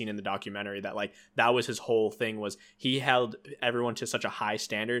 Like we've seen in the documentary that like that was his whole thing, was he held everyone to such a high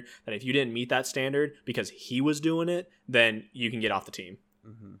standard that if you didn't meet that standard because he was doing it, then you can get off the team.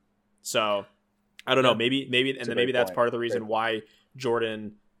 Mhm. So I don't know, Yeah. maybe, It's and a then maybe great that's point. part of the reason Great. why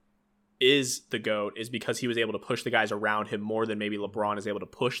Jordan is the GOAT, is because he was able to push the guys around him more than maybe LeBron is able to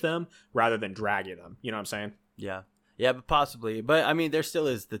push them rather than dragging them. You know what I'm saying? Yeah, but possibly. But I mean, there still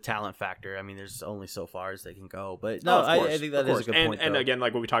is the talent factor. I mean, there's only so far as they can go. But no, Oh, of course, I think that of is a course. good and, point. And though. again,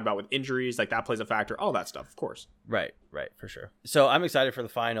 like what we talked about with injuries, like that plays a factor, all that stuff, of course. Right, for sure. So I'm excited for the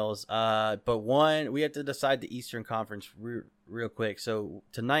finals. But we have to decide the Eastern Conference real quick. So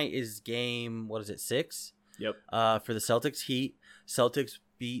tonight is game, 6? Yep. For the Celtics Heat. Celtics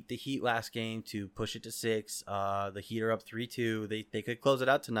beat the Heat last game to push it to 6. The Heat are up 3-2. They could close it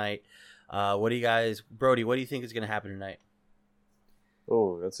out tonight. What do you guys, Brody? What do you think is going to happen tonight?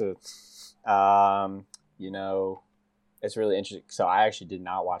 Oh, that's you know, it's really interesting. So I actually did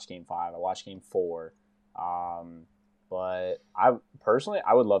not watch Game 5. I watched Game 4. But I personally,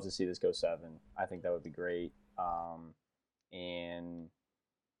 I would love to see this go 7. I think that would be great. And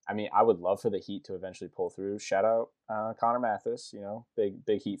I mean, I would love for the Heat to eventually pull through. Shout out Connor Mathis,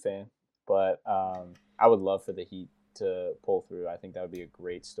 big Heat fan. But I would love for the Heat to pull through. I think that would be a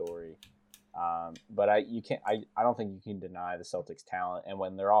great story. But I don't think you can deny the Celtics' talent. And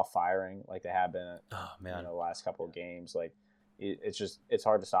when they're all firing like they have been, the last couple of games, like it's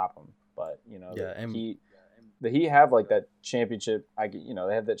hard to stop them. But the Heat have like that championship.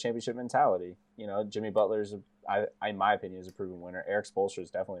 They have that championship mentality. Jimmy Butler's, in my opinion, is a proven winner. Eric Spoelstra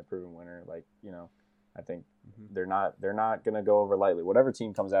is definitely a proven winner. I think they're not going to go over lightly. Whatever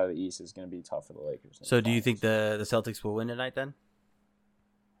team comes out of the East is going to be tough for the Lakers. So, do you think the Celtics will win tonight then?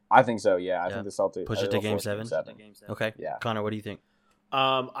 I think so. Yeah, I think the Celtics push it to Game 7. Okay. Yeah. Connor, what do you think?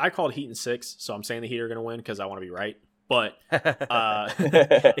 I called Heat in 6, so I'm saying the Heat are going to win because I want to be right. But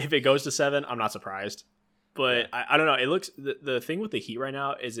if it goes to 7, I'm not surprised. But I don't know. It looks the thing with the Heat right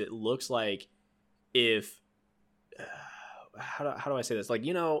now is it looks like if how do I say this? Like,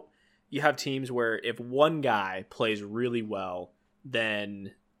 you have teams where if one guy plays really well,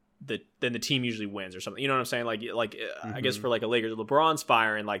 then the team usually wins or something. You know what I'm saying? Like I guess for like a Lakers, LeBron's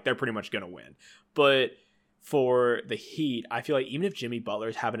firing, like they're pretty much gonna win. But for the Heat, I feel like even if Jimmy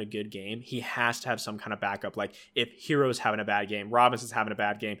Butler's having a good game, he has to have some kind of backup. Like if Hero's having a bad game, Robinson's having a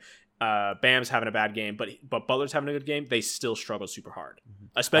bad game, Bam's having a bad game, but Butler's having a good game, they still struggle super hard.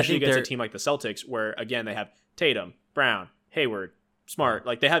 Especially against a team like the Celtics, where again they have Tatum, Brown, Hayward, Smart.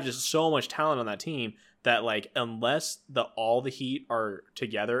 Like they have just so much talent on that team that like unless all the Heat are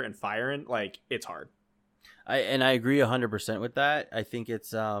together and firing, like it's hard. I agree 100% with that. I think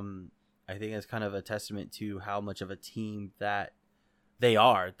it's kind of a testament to how much of a team that they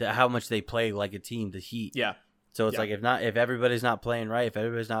are, how much they play like a team, the Heat. Yeah. So it's like if everybody's not playing right, if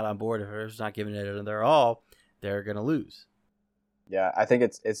everybody's not on board, if everybody's not giving it their all, they're gonna lose. Yeah, I think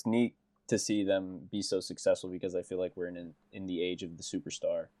it's neat to see them be so successful because I feel like we're in the age of the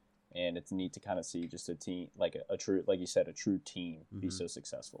superstar, and it's neat to kind of see just a team like a true, like you said, a true team be so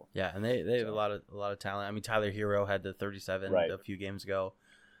successful. Yeah, and they have a lot of talent. I mean, Tyler Hero had the 37 a few games ago.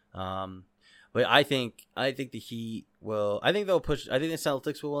 But I think the Heat will. I think they'll push. I think the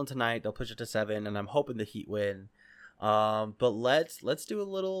Celtics will win tonight. They'll push it to 7, and I'm hoping the Heat win. But let's do a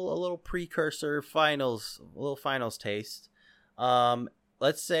little precursor finals, a little finals taste.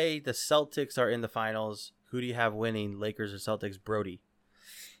 Let's say the Celtics are in the finals. Who do you have winning, Lakers or Celtics, Brody?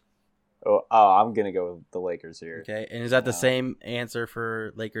 Oh, I'm gonna go with the Lakers here. Okay, and is that the same answer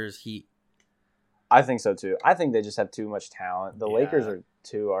for Lakers Heat? I think so too. I think they just have too much talent. The Lakers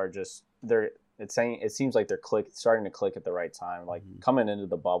are just they're. It seems like they're starting to click at the right time. Like coming into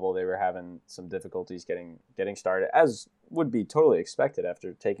the bubble, they were having some difficulties getting started, as would be totally expected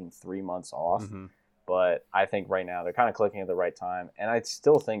after taking 3 months off. But I think right now they're kind of clicking at the right time, and I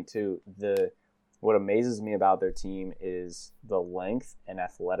still think too what amazes me about their team is the length and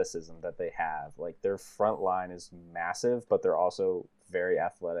athleticism that they have. Like their front line is massive, but they're also very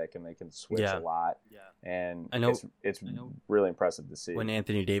athletic and they can switch a lot. Yeah. And it's really impressive to see. When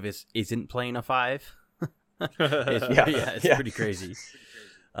Anthony Davis isn't playing a 5. It's pretty crazy.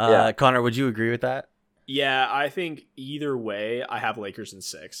 Connor, would you agree with that? Yeah, I think either way, I have Lakers in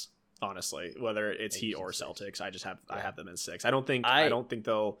 6. Honestly, whether it's Heat or Celtics, I have them in 6. I don't think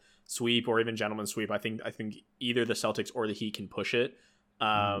they'll sweep or even gentlemen sweep. I think either the Celtics or the Heat can push it.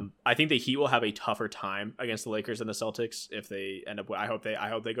 I think the Heat will have a tougher time against the Lakers than the Celtics if they end up. I hope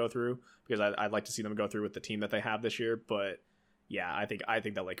they go through because I'd like to see them go through with the team that they have this year. But yeah, I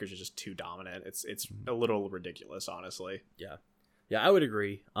think the Lakers are just too dominant. It's a little ridiculous, honestly. Yeah, I would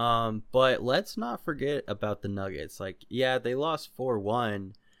agree. But let's not forget about the Nuggets. Like, yeah, they lost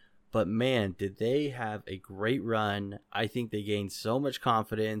 4-1. But, man, did they have a great run. I think they gained so much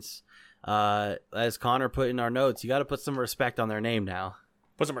confidence. As Connor put in our notes, you got to put some respect on their name now.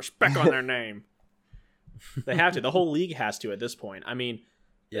 Put some respect on their name. They have to. The whole league has to at this point. I mean,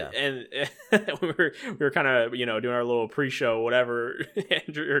 yeah. And we were kind of, doing our little pre-show, whatever.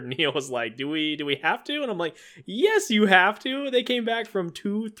 Andrew or Neil was like, do we have to? And I'm like, yes, you have to. They came back from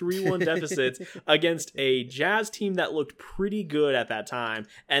 2 3-1 deficits against a Jazz team that looked pretty good at that time.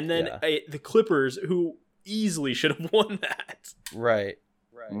 And then the Clippers, who easily should have won that. Right.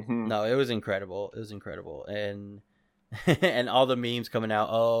 No, it was incredible. And and all the memes coming out,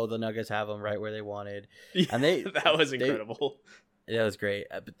 the Nuggets have them right where they wanted. And that was incredible. It was great,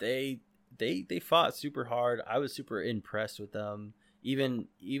 but they fought super hard. I was super impressed with them.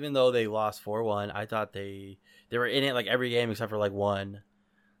 even though they lost 4-1, I thought they were in it like every game except for like one.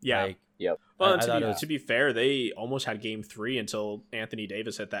 Yeah. Like, Yep. Well, I to be fair, they almost had game 3 until Anthony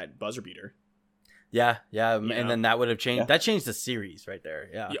Davis hit that buzzer beater. yeah, You and know? then that would have changed. Yeah. That changed the series right there.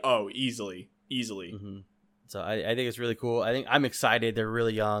 Yeah. Oh, easily. Mm-hmm. So I think it's really cool. I think I'm excited. They're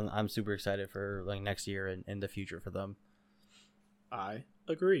really young. I'm super excited for like next year and the future for them. I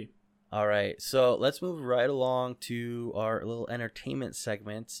agree. All right, so let's move right along to our little entertainment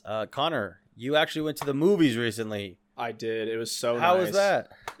segments. Connor, you actually went to the movies recently. I did. It was so How nice. was that?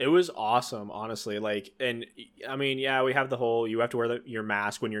 It was awesome, honestly. Like, and I mean, yeah, we have the whole you have to wear your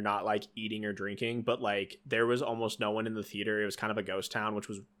mask when you're not like eating or drinking, but like there was almost no one in the theater. It was kind of a ghost town, which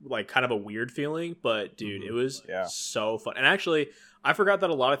was like kind of a weird feeling, but dude, it was so fun. And actually, I forgot that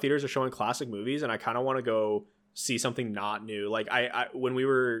a lot of theaters are showing classic movies, and I kind of want to go see something not new. Like I when we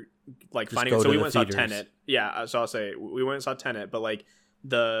were like Just finding go it, so to we the went and saw theaters. Tenet. Yeah, so I'll say we went and saw Tenet, but like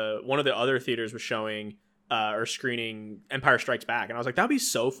one of the other theaters was showing or screening Empire Strikes Back, and I was like, that'd be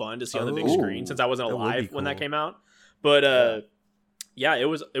so fun to see on the big Oh, screen since I wasn't that would alive be when that cool. came out. But yeah, it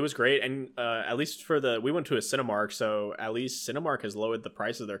was great, and at least we went to a Cinemark, so at least Cinemark has lowered the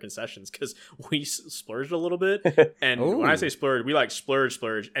price of their concessions because we splurged a little bit. And when I Ooh. say splurge, we like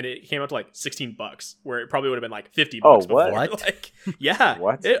splurge, and it came out to like $16, where it probably would have been like $50. Oh, before. what? Like, yeah,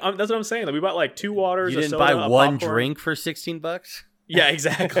 What? that's what I'm saying. Like, we bought like 2 waters. You a didn't soda, buy a one popcorn. drink for $16? Yeah,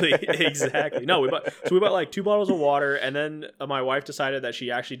 exactly. Exactly. No, we bought like 2 bottles of water, and then my wife decided that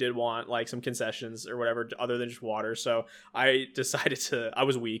she actually did want like some concessions or whatever other than just water. So I decided I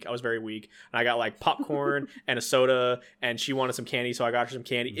was very weak, and I got like popcorn and a soda, and she wanted some candy, so I got her some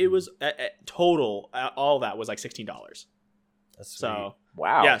candy. It was total, all that was like $16. That's sweet. So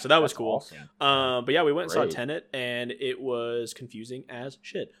Wow. Yeah, so that was That's cool. awesome. but yeah, we went and saw Great. Tenet, and it was confusing as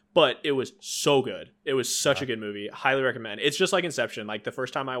shit, but it was so good. It was such a good movie. Highly recommend. It's just like Inception. Like the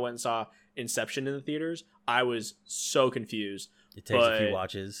first time I went and saw Inception in the theaters, I was so confused. It takes a few but-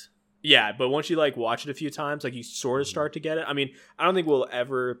 watches. Yeah, but once you like watch it a few times, like you sort of start to get it. I mean, I don't think we'll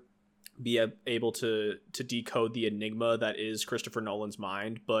ever be able to decode the enigma that is Christopher Nolan's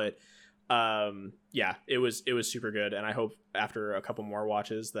mind, but yeah, it was super good, and I hope after a couple more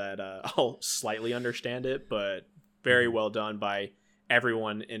watches that I'll slightly understand it, but very well done by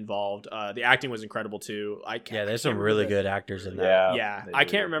everyone involved. The acting was incredible too. There's some really good actors in that. Yeah, they I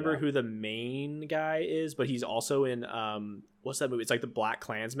do, can't remember yeah. who the main guy is, but he's also in what's that movie? It's like the Black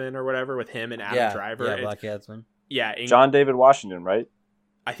Klansman or whatever with him and Adam Driver. Yeah, It's- Black Cadsman. yeah, John David Washington, right?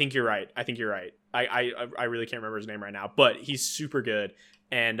 I think you're right. I really can't remember his name right now, but he's super good.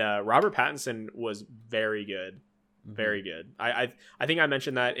 And Robert Pattinson was very good, very good. I think I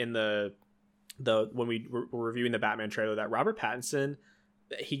mentioned that in the when we were reviewing the Batman trailer that Robert Pattinson,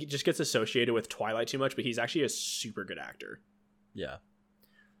 he just gets associated with Twilight too much, but he's actually a super good actor. Yeah.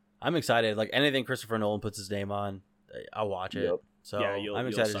 I'm excited. Like anything Christopher Nolan puts his name on, I'll watch it. Yep. So yeah, I'm you'll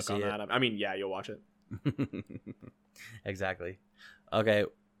excited suck to see on it. that. I mean, yeah, you'll watch it. Exactly. Okay.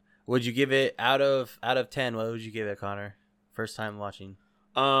 Would you give it out of 10? What would you give it, Connor? First time watching.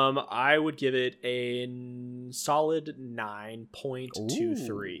 I would give it a solid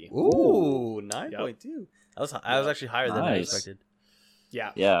 9.23. Ooh, 9.2. I was actually higher than I Nice. expected.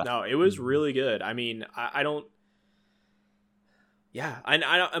 Yeah. Yeah. No, it was really good. I mean, I don't. Yeah, I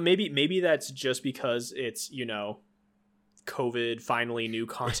don't. Maybe that's just because it's COVID, finally new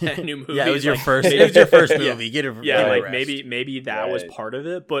content, new movies. Yeah, it was your like, first. It was your first Yeah. movie. Get it. Yeah, get a like rest. maybe that was Right. part of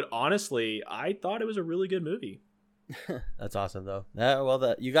it. But honestly, I thought it was a really good movie. That's awesome though.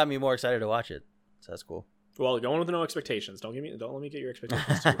 You got me more excited to watch it. So that's cool. Well, going with no expectations. Don't let me get your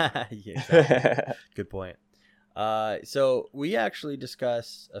expectations too high. Yeah, exactly. Good point. So we actually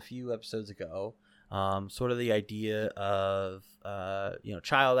discussed a few episodes ago, sort of the idea of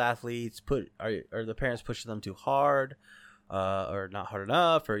child athletes are the parents pushing them too hard, or not hard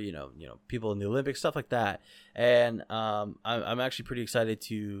enough, or people in the Olympics, stuff like that. And I'm actually pretty excited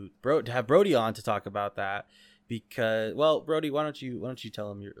to have Brody on to talk about that because, well, Brody, why don't you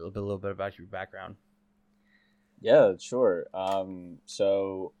tell him a little bit about your background? Yeah, sure.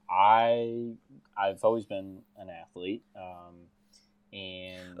 So I've always been an athlete.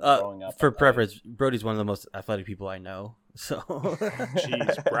 And growing up, for preference, Brody's one of the most athletic people I know. So,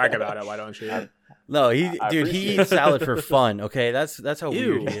 Jeez, brag about it. Why don't you? no, I he appreciate eats salad for fun. Okay, that's how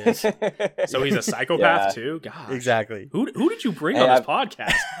Ew. weird he is. So he's a psychopath Yeah. too. Gosh, Exactly. Who did you bring Hey, on this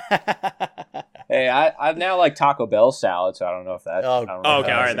podcast? Hey, I now like Taco Bell salad, so I don't know if that. Oh, I don't okay, know if all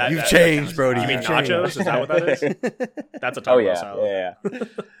that's- right, You've changed, counts. Brody. You mean You've changed. nachos? Is that what that is? That's a Oh Taco Bell yeah, salad.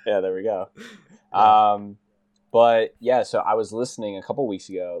 yeah. There we go. But yeah, so I was listening a couple weeks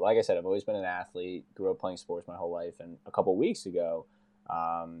ago. Like I said, I've always been an athlete, grew up playing sports my whole life. And a couple weeks ago,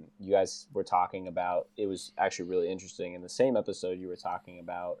 you guys were talking about, it was actually really interesting. In the same episode, you were talking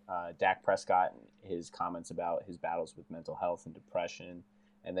about Dak Prescott and his comments about his battles with mental health and depression.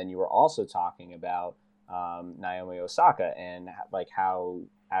 And then you were also talking about Naomi Osaka and like how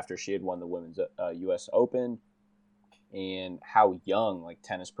after she had won the women's U.S. Open, and how young like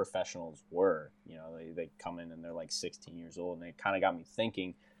tennis professionals were. You know, they come in and they're like 16 years old, and they kind of got me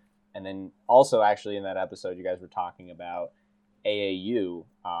thinking. And then also actually in that episode, you guys were talking about AAU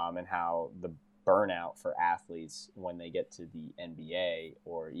and how the burnout for athletes when they get to the NBA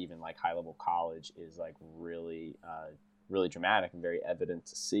or even like high level college is like really, really dramatic and very evident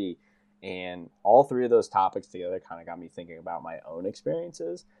to see. And all three of those topics together kind of got me thinking about my own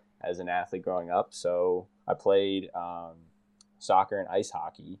experiences as an athlete growing up. So I played soccer and ice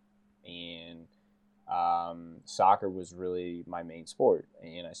hockey, and soccer was really my main sport.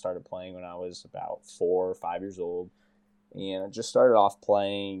 And I started playing when I was about 4 or 5 years old. And I just started off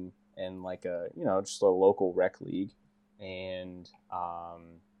playing in like just a local rec league. And,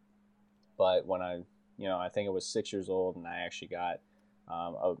 but when I think it was 6 years old, and I actually got,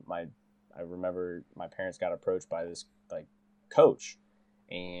 I remember my parents got approached by this like coach,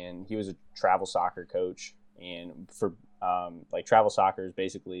 and he was a travel soccer coach. And for like travel soccer is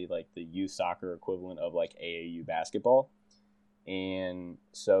basically like the youth soccer equivalent of like AAU basketball. And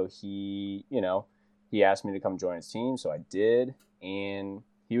so he asked me to come join his team. So I did. And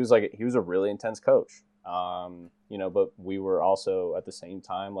he was a really intense coach. But we were also at the same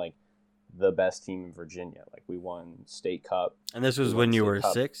time, like the best team in Virginia. Like we won state cup. And this was when you were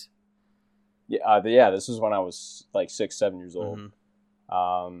 6? Yeah. This was when I was like 6, 7 years old. Mm-hmm.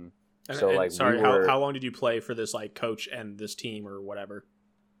 How long did you play for this like coach and this team or whatever?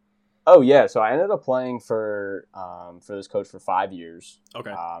 Oh yeah, so I ended up playing for this coach for 5 years.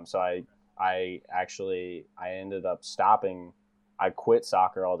 Okay. So I ended up stopping. I quit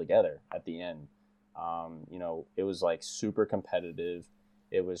soccer altogether at the end. It was like super competitive.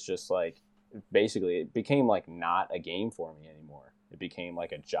 It was just like basically it became like not a game for me anymore. It became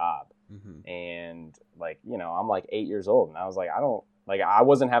like a job. Mm-hmm. And like I'm like 8 years old, and I was like I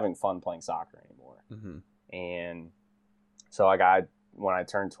wasn't having fun playing soccer anymore. Mm-hmm. And so when I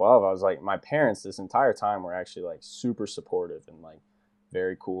turned 12, I was like, my parents this entire time were actually like super supportive and like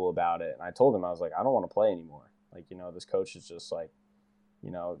very cool about it. And I told them, I was like, I don't want to play anymore. Like, this coach is just like,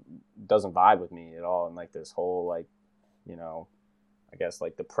 doesn't vibe with me at all. And like this whole like, I guess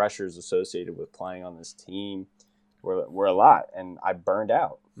like the pressures associated with playing on this team were a lot. And I burned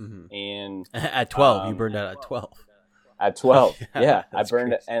out. Mm-hmm. And at 12, you burned out at 12. At 12, yeah, I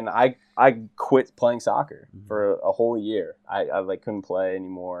burned it, and I quit playing soccer for a whole year. I like couldn't play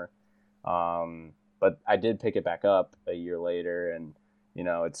anymore, but I did pick it back up a year later, and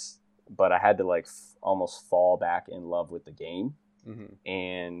but I had to like almost fall back in love with the game. Mm-hmm.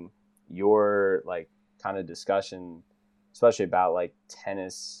 And your like kind of discussion, especially about like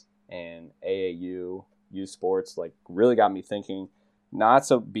tennis and AAU youth sports, like really got me thinking,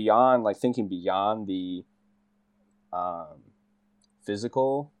 thinking beyond the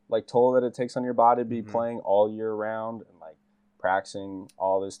physical like toll that it takes on your body to be mm-hmm. playing all year round and like practicing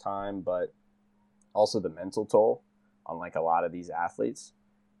all this time, but also the mental toll on like a lot of these athletes.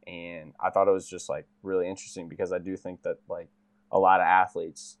 And I thought it was just like really interesting because I do think that like a lot of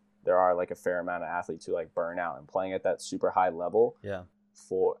athletes, there are like a fair amount of athletes who like burn out, and playing at that super high level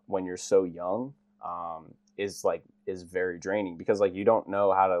for when you're so young is very draining because like you don't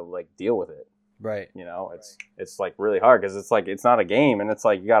know how to like deal with it. Right. It's like really hard because it's like it's not a game, and it's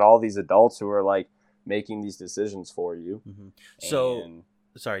like you got all these adults who are like making these decisions for you. Mm-hmm. So,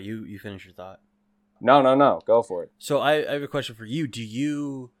 sorry, you finish your thought. No, go for it. So I have a question for you. Do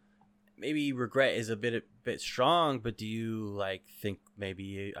you maybe regret is a bit strong, but do you like think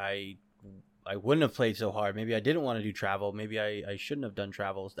maybe I wouldn't have played so hard? Maybe I didn't want to do travel. Maybe I shouldn't have done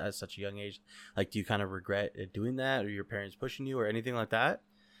travel at such a young age. Like, do you kind of regret doing that, or your parents pushing you, or anything like that?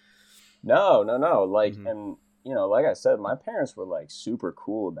 No. Like, mm-hmm. and like I said, my parents were like super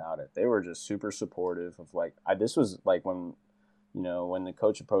cool about it. They were just super supportive of like, this was like when the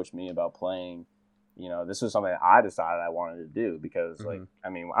coach approached me about playing, this was something that I decided I wanted to do because mm-hmm. like, I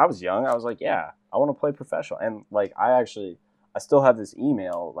mean, when I was young, I was like, yeah, I want to play professional. And like, I still have this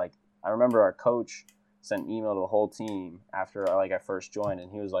email. Like, I remember our coach sent an email to the whole team after I first joined,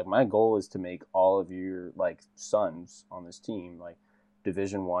 and he was like, my goal is to make all of your like sons on this team like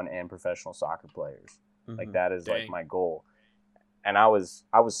Division I and professional soccer players. Mm-hmm. Like that is like my goal. And I was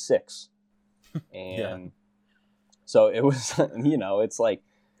 6. And so it was, it's like,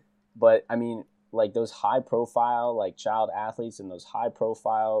 but I mean, like those high profile like child athletes and those high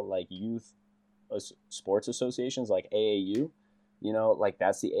profile like youth sports associations like AAU, you know, like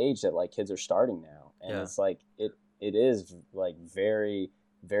that's the age that like kids are starting now. And it's like it is like very,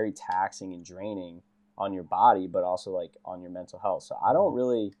 very taxing and draining on your body, but also like on your mental health. So I don't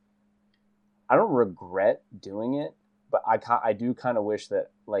regret doing it, but I do kind of wish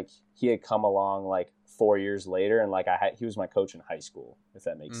that like he had come along like 4 years later and like he was my coach in high school, if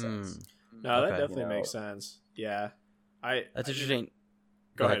that makes sense. No, that definitely makes sense. Yeah. That's interesting.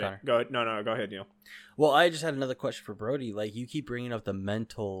 Go ahead. Go ahead. No, go ahead, Neil. Well, I just had another question for Brody. Like, you keep bringing up the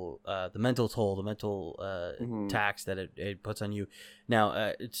mental toll, the mental tax that it puts on you.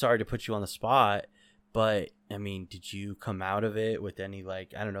 Now, sorry to put you on the spot, but I mean, did you come out of it with any,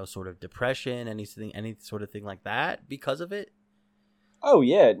 like, I don't know, sort of depression, any sort of thing like that because of it? Oh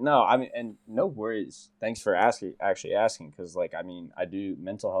yeah, no, I mean, and no worries. Thanks for asking, because like, I mean,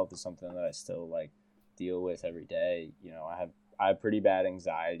 mental health is something that I still like deal with every day. You know, I have pretty bad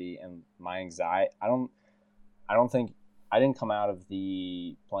anxiety, and my anxiety, I don't think I didn't come out of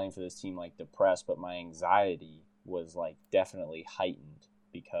the playing for this team like depressed, but my anxiety was like definitely heightened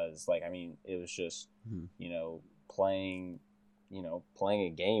because like, I mean, it was just, you know, playing a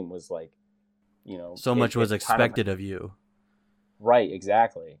game was like, you know, so much was expected of you. Right.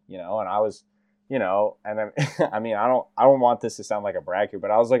 Exactly. You know, and I was, you know, and then, I mean, I don't want this to sound like a brag here, but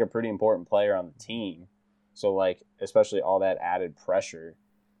I was like a pretty important player on the team. So like, especially all that added pressure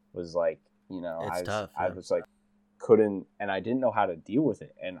was like, you know, I was like, couldn't, and I didn't know how to deal with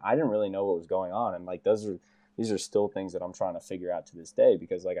it. And I didn't really know what was going on. And like, these are still things that I'm trying to figure out to this day,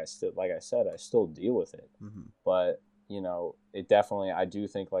 because like I said, I still deal with it. Mm-hmm. But, you know, it definitely, I do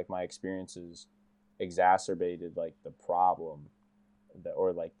think like my experiences exacerbated like the problem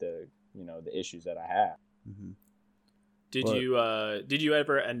or like the, you know, the issues that I have. Mm-hmm. Did you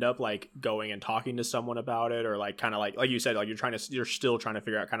ever end up like going and talking to someone about it, or like kind of like you said, like you're still trying to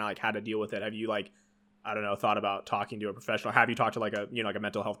figure out kind of like how to deal with it? Have you like, I don't know, thought about talking to a professional? Have you talked to like a, you know, like a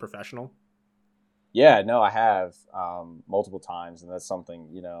mental health professional? Yeah, no, I have multiple times, and that's something,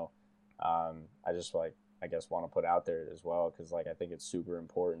 you know, I just like, I guess, want to put out there as well, because like I think it's super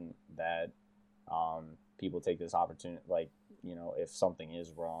important that people take this opportunity, like, you know, if something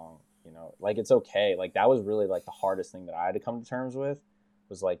is wrong, you know, like it's okay. Like that was really like the hardest thing that I had to come to terms with,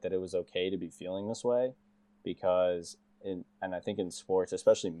 was like that it was okay to be feeling this way, because and I think in sports,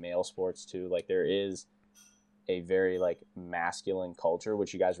 especially male sports too, like there is a very like masculine culture,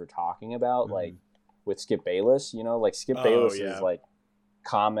 which you guys were talking about, like with Skip Bayless, you know, like Skip Bayless's like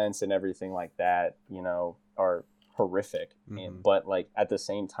comments and everything like that, you know, are horrific. But like at the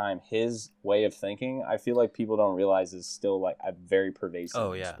same time, his way of thinking, I feel like people don't realize, is still like a very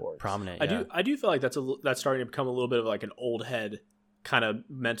pervasive in sports. Prominent. I do feel like that's starting to become a little bit of like an old head kind of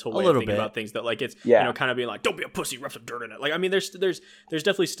mental way of thinking about things, that like it's, you know, kind of being like, don't be a pussy, rub some dirt in it. Like, I mean, there's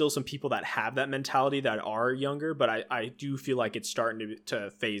definitely still some people that have that mentality that are younger, but I do feel like it's starting to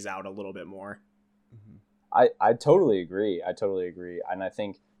phase out a little bit more. I totally agree. And I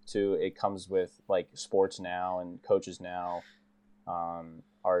think too, it comes with like sports now, and coaches now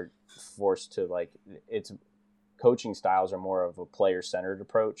are forced to like, it's coaching styles are more of a player centered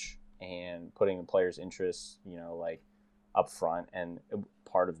approach, and putting the player's interests, you know, like up front. And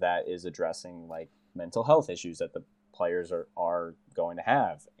part of that is addressing like mental health issues that the players are going to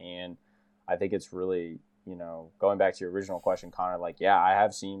have. And I think it's really, you know, going back to your original question, Connor, like, yeah, I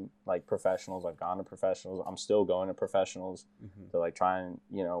have seen like professionals. I've gone to professionals. I'm still going to professionals to like try and,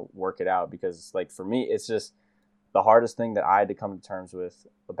 you know, work it out, because like for me, it's just the hardest thing that I had to come to terms with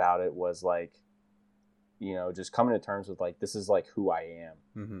about it was like, you know, just coming to terms with like, this is like who I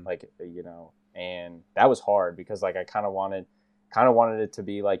am, like, you know, and that was hard, because like I kind of wanted it to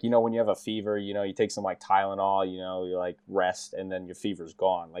be like, you know, when you have a fever, you know, you take some like Tylenol, you know, you like rest, and then your fever's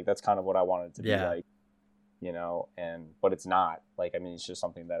gone. Like that's kind of what I wanted it to be like, you know, but it's not. Like, I mean, it's just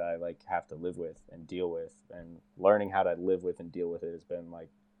something that I like have to live with and deal with, and learning how to live with and deal with it has been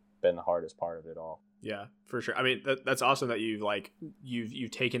the hardest part of it all. Yeah, for sure. I mean, that's awesome that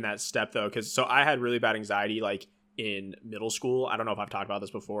you've taken that step though. Cause so I had really bad anxiety, like in middle school. I don't know if I've talked about this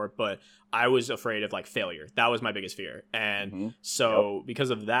before, but I was afraid of like failure. That was my biggest fear. And so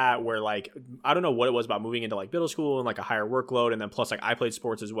because of that, where like, I don't know what it was about moving into like middle school and like a higher workload. And then plus like I played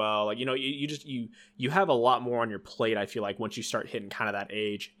sports as well. Like, you know, you have a lot more on your plate, I feel like, once you start hitting kind of that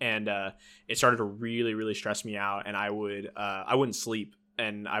age. And it started to really, really stress me out. And I wouldn't sleep,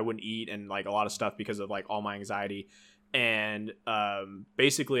 and I wouldn't eat, and like a lot of stuff because of like all my anxiety. And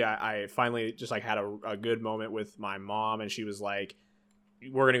basically I finally just like had a good moment with my mom, and she was like,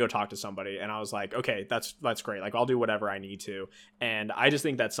 we're going to go talk to somebody. And I was like, okay, that's great. Like, I'll do whatever I need to. And I just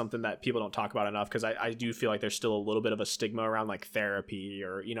think that's something that people don't talk about enough, because I do feel like there's still a little bit of a stigma around like therapy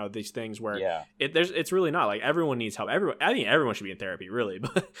or, you know, these things where it's really not like everyone needs help. I think everyone should be in therapy, really.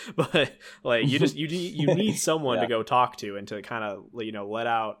 But like, you need someone to go talk to and to kind of, you know, let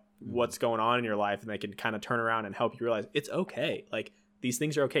out what's going on in your life, and they can kind of turn around and help you realize it's okay. Like, these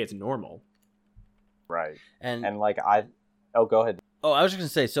things are okay. It's normal. Right. And like go ahead. Oh, I was just gonna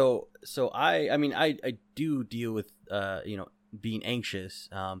say, so I mean, I do deal with you know, being anxious,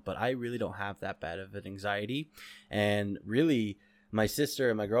 but I really don't have that bad of an anxiety, and really, my sister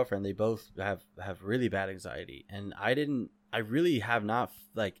and my girlfriend, they both have really bad anxiety, and I really have not,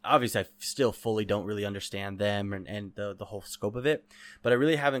 like, obviously I still fully don't really understand them and the whole scope of it, but I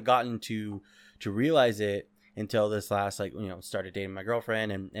really haven't gotten to realize it until this last, like, you know, started dating my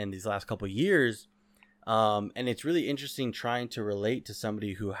girlfriend and these last couple of years. And it's really interesting trying to relate to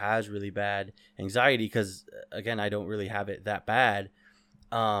somebody who has really bad anxiety, because again, I don't really have it that bad.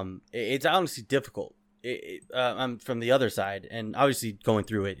 It's honestly difficult. I'm from the other side, and obviously going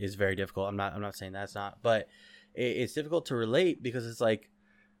through it is very difficult. I'm not saying that's not, but it's difficult to relate, because it's like,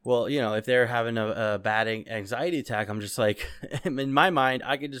 well, you know, if they're having a bad anxiety attack, I'm just like, in my mind,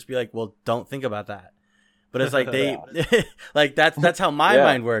 I could just be like, well, don't think about that. But it's like they like that's how my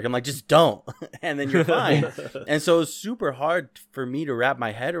mind works. I'm like, just don't, and then you're fine. And so it's super hard for me to wrap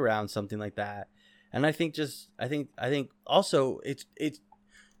my head around something like that. And I think also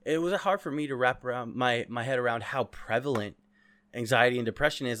it was hard for me to wrap around my head around how prevalent anxiety and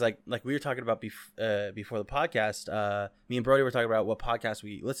depression is. Like we were talking about before the podcast. Me and Brody were talking about what podcasts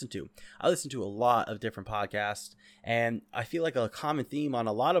we listen to. I listen to a lot of different podcasts, and I feel like a common theme on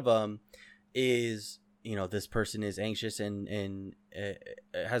a lot of them is, you know, this person is anxious and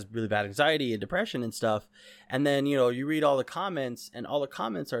has really bad anxiety and depression and stuff. And then, you know, you read all the comments, and all the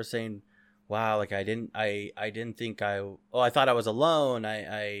comments are saying, wow, like I thought I was alone.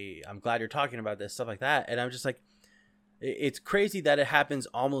 I'm glad you're talking about this, stuff like that. And I'm just like, it's crazy that it happens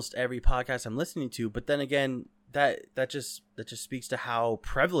almost every podcast I'm listening to. But then again, that just speaks to how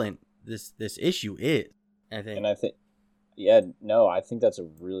prevalent this issue is, I think. And I think, yeah, no, I think that's a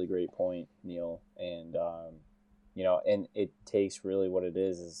really great point, Neil. And, you know, and it takes really what it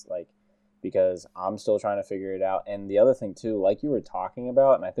is like, because I'm still trying to figure it out. And the other thing too, like you were talking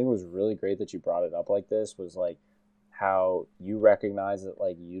about, and I think it was really great that you brought it up like this, was like how you recognize that,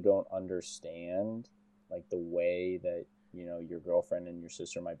 like, you don't understand like the way that, you know, your girlfriend and your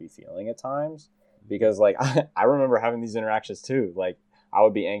sister might be feeling at times. Because like, I remember having these interactions too. Like, I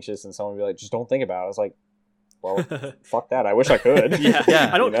would be anxious and someone would be like, just don't think about it. I was like, well, fuck that. I wish I could.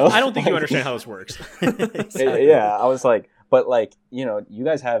 Yeah. I don't think you understand how this works. Exactly. Yeah. I was like, but like, you know, you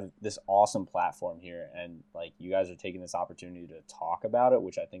guys have this awesome platform here, and like, you guys are taking this opportunity to talk about it,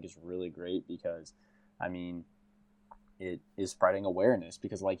 which I think is really great, because I mean, it is spreading awareness,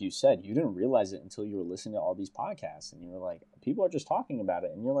 because like you said, you didn't realize it until you were listening to all these podcasts, and you were like, people are just talking about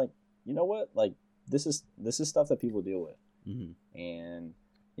it. And you're like, you know what? Like, this is stuff that people deal with. Mm-hmm. And,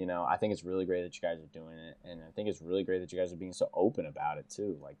 you know, I think it's really great that you guys are doing it. And I think it's really great that you guys are being so open about it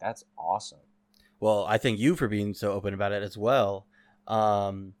too. Like, that's awesome. Well, I thank you for being so open about it as well.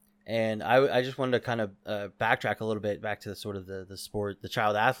 And I just wanted to kind of backtrack a little bit back to the sort of the sport, the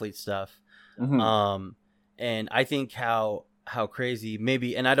child athlete stuff. Mm-hmm. And I think how crazy,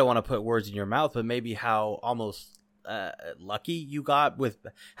 maybe, and I don't want to put words in your mouth, but maybe how almost lucky you got with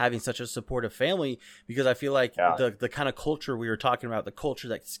having such a supportive family, because I feel like the kind of culture we were talking about, the culture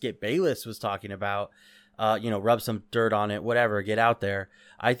that Skip Bayless was talking about, you know, rub some dirt on it, whatever, get out there.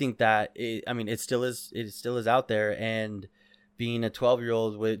 I think that it still is out there, and being a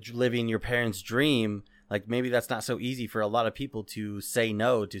 12-year-old with living your parents' dream, like, maybe that's not so easy for a lot of people to say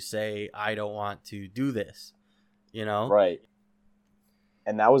no, to say, I don't want to do this, you know? Right.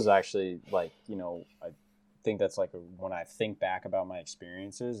 And that was actually, like, you know, I think that's like when I think back about my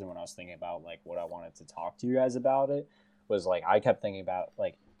experiences, and when I was thinking about like what I wanted to talk to you guys about, it was like, I kept thinking about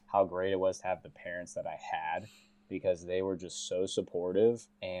like how great it was to have the parents that I had, because they were just so supportive.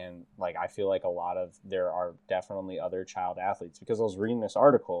 And like, I feel like there are definitely other child athletes, because I was reading this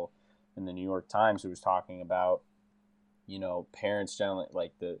article in the New York Times who was talking about, you know, parents generally,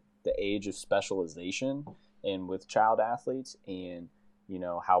 like the age of specialization and with child athletes, and, you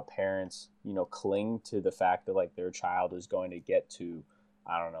know, how parents, you know, cling to the fact that like their child is going to get to,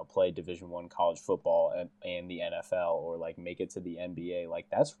 I don't know, play Division I college football and the NFL, or like make it to the NBA. Like,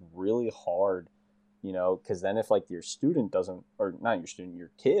 that's really hard, you know, because then if like your kid doesn't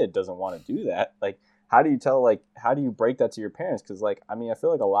want to do that, like, how do you break that to your parents? Because like, I mean, I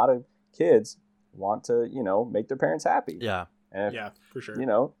feel like a lot of kids want to, you know, make their parents happy. Yeah. And if, Yeah, for sure. you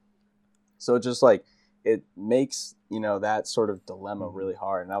know, so just like it makes, that sort of dilemma Mhm. really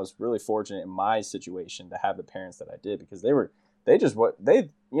hard. And I was really fortunate in my situation to have the parents that I did, because they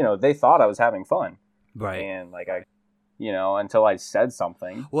thought I was having fun. Right. And like until I said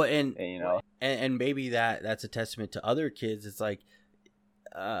something. Well, and maybe that's a testament to other kids. It's like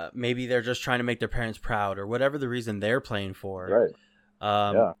maybe they're just trying to make their parents proud, or whatever the reason they're playing for. Right.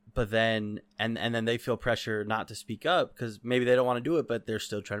 Yeah. But then and then they feel pressure not to speak up because maybe they don't want to do it, but they're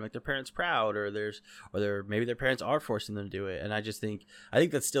still trying to make their parents proud, or maybe their parents are forcing them to do it. And I think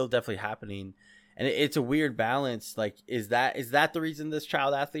that's still definitely happening. And it's a weird balance. Like, is that the reason this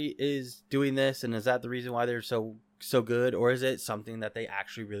child athlete is doing this, and is that the reason why they're so good, or is it something that they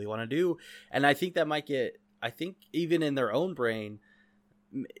actually really want to do? And I think that I think even in their own brain,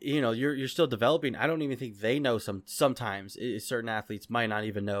 you're still developing. I don't even think they know sometimes certain athletes might not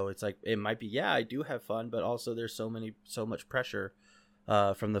even know. It's like, it might be, yeah, I do have fun, but also there's so much pressure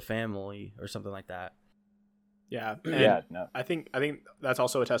from the family or something like that. Yeah. No. I think that's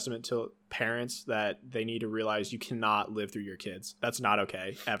also a testament to parents, that they need to realize you cannot live through your kids. That's not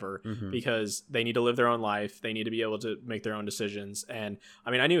okay ever, because they need to live their own life. They need to be able to make their own decisions. And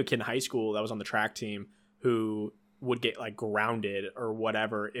I mean, I knew a kid in high school that was on the track team who would get like grounded or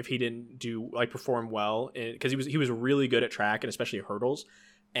whatever if he didn't perform well, because he was really good at track and especially hurdles.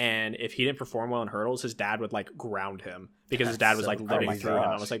 And if he didn't perform well in hurdles, his dad would like ground him because his dad was like living through him.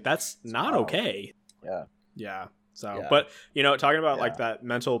 I was like, that's not okay. Yeah. So, Yeah. but talking about like that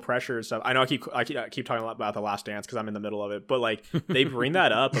mental pressure and stuff, I know I keep talking about The Last Dance because I'm in the middle of it, but like they bring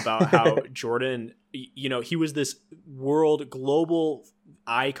that up about how Jordan, he was this global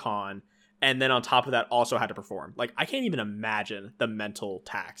icon, and then on top of that also had to perform. Like, I can't even imagine the mental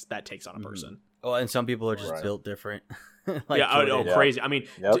tax that takes on a person. Oh, and some people are just built different. Like crazy. I mean,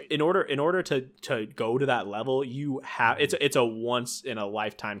 in order to go to that level, you have it's a once in a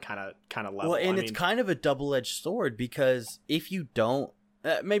lifetime kind of level. Well, and it's kind of a double-edged sword, because if you don't,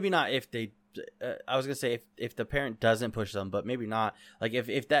 maybe not if they, I was gonna say if the parent doesn't push them, but maybe not. Like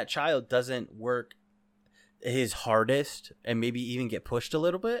if that child doesn't work his hardest and maybe even get pushed a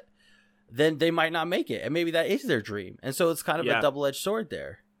little bit, then they might not make it, and maybe that is their dream. And so it's kind of a double-edged sword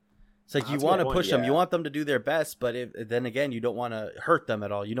there. It's like, you want to push them, you want them to do their best, but then again, you don't want to hurt them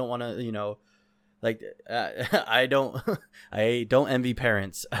at all. You don't want to, I don't envy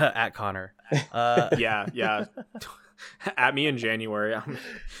parents at Connor. Yeah. At me in January.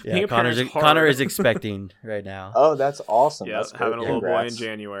 Connor is expecting right now. Oh, that's awesome. Yeah, that's having a little boy in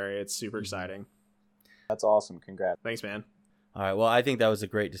January. It's super exciting. That's awesome. Congrats. Thanks, man. All right. Well, I think that was a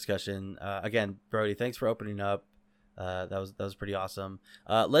great discussion. Again, Brody, thanks for opening up. That was pretty awesome.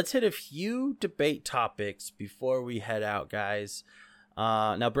 Let's hit a few debate topics before we head out, guys.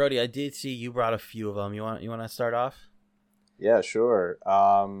 Now, Brody, I did see you brought a few of them. You want to start off? Yeah, sure.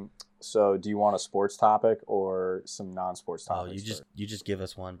 So, do you want a sports topic or some non-sports topics? Oh, you just give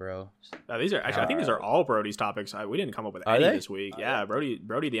us one, bro. These are actually, I think these are all Brody's topics. We didn't come up with any this week. Yeah, Brody,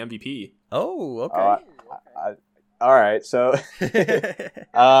 the MVP. Oh, okay. All right, so,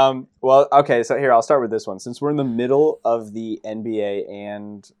 well, okay, so here, I'll start with this one. Since we're in the middle of the NBA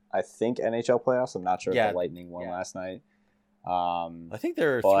and I think NHL playoffs, I'm not sure if the Lightning won last night. I think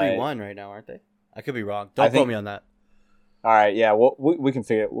they're 3-1 right now, aren't they? I could be wrong. Don't quote me on that. All right, yeah, we can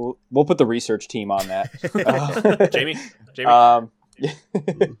figure it. We'll put the research team on that. Jamie.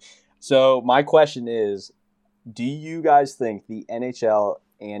 So my question is, do you guys think the NHL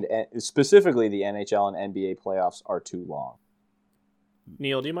and specifically the NHL and NBA playoffs are too long?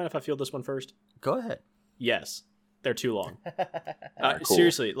 Neil, do you mind if I field this one first? Go ahead. Yes, they're too long. Cool.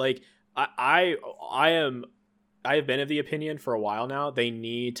 Seriously, like I have been of the opinion for a while now, they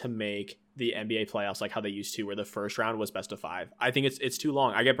need to make the NBA playoffs like how they used to, where the first round was best of 5. I think it's too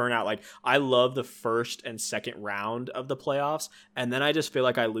long. I get burnt out. Like, I love the first and second round of the playoffs, and then I just feel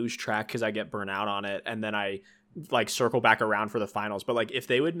like I lose track because I get burnt out on it, and then I like circle back around for the finals. But like, if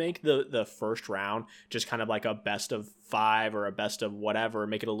they would make the first round just kind of like a best of 5 or a best of whatever,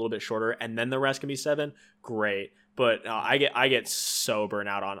 make it a little bit shorter, and then the rest can be 7, great. But I get so burnt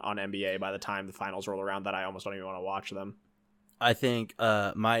out on NBA by the time the finals roll around that I almost don't even want to watch them. I think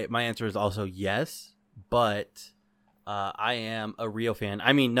my answer is also yes, but I am a real fan.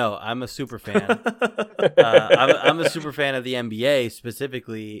 I mean, no, I'm a super fan. I'm a super fan of the NBA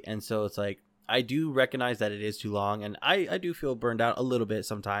specifically, and so it's like, I do recognize that it is too long, and I do feel burned out a little bit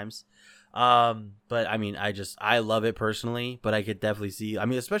sometimes. But I mean, I love it personally, but I could definitely see, I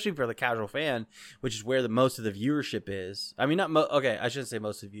mean, especially for the casual fan, which is where the most of the viewership is. I mean, okay, I shouldn't say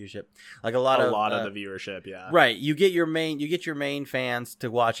most of the viewership. Like a lot of the viewership, yeah. Right. You get your main fans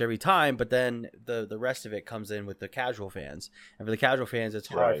to watch every time, but then the rest of it comes in with the casual fans. And for the casual fans, it's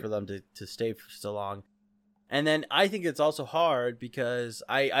hard for them to stay for so long. And then I think it's also hard because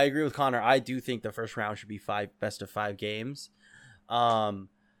I agree with Connor. I do think the first round should be best of 5 games.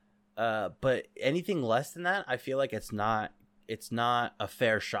 But anything less than that, I feel like it's not a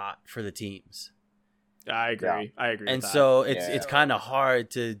fair shot for the teams. I agree. Yeah. I agree. And so it's kind of hard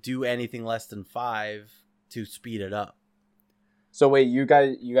to do anything less than 5 to speed it up. So wait, you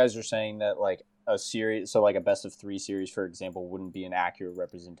guys are saying that like a series, so like a best of 3 series, for example, wouldn't be an accurate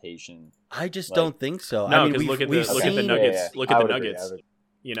representation? I just don't think so. No, I mean, because look at the Nuggets. Look at the Nuggets.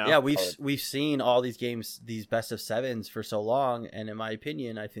 You know? Yeah, we've seen all these games, these best of 7s for so long, and in my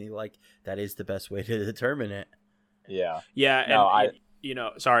opinion, I think like that is the best way to determine it. Yeah. Yeah, and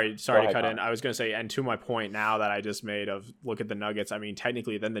sorry to cut in. I was going to say, and to my point now that I just made of look at the Nuggets, I mean,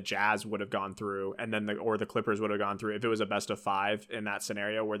 technically then the Jazz would have gone through, and then the Clippers would have gone through if it was a best of 5 in that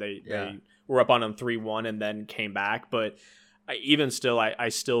scenario where they were up on them 3-1 and then came back. But even still, I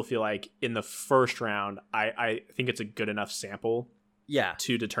still feel like in the first round, I think it's a good enough sample. Yeah,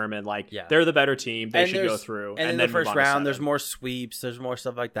 to determine they're the better team, they should go through, and in the first round there's more sweeps, there's more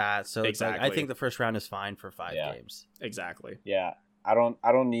stuff like that. So exactly. It's like, I think the first round is fine for 5 games. Exactly. Yeah, I don't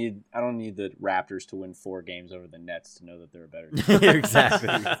need the Raptors to win 4 games over the Nets to know that they're a better team. Exactly.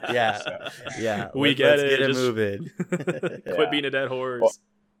 Yeah. So, yeah. Let's get it moving. Quit being a dead horse.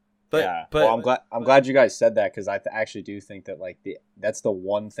 Well, I'm glad you guys said that because I actually do think that like that's the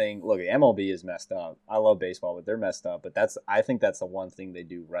one thing. Look, MLB is messed up. I love baseball, but they're messed up. But I think that's the one thing they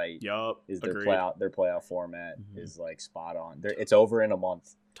do right. Yup. Is their playoff format is like spot on. It's over in a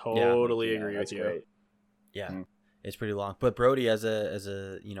month. Totally agree with you. Great. Yeah, it's pretty long. But Brody, as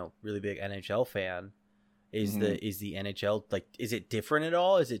a really big NHL fan, is the NHL like, is it different at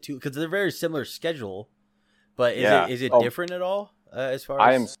all? Is it too, because they're very similar schedule, but is it different at all as far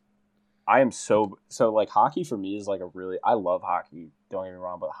as I am so like hockey for me is like I love hockey. Don't get me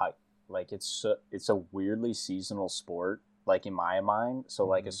wrong, but like it's a weirdly seasonal sport, like in my mind. So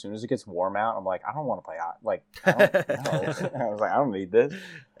like as soon as it gets warm out, I'm like, I don't want to play hockey. Like I was like, I don't need this.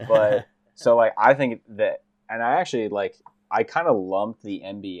 But so like I think that, and I actually I kind of lumped the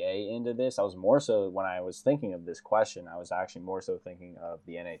NBA into this. I was more so when I was thinking of this question, I was actually more so thinking of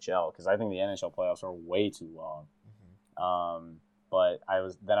the NHL because I think the NHL playoffs are way too long. But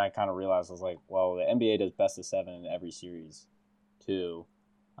I kind of realized I was like, well, the NBA does best of 7 in every series, too.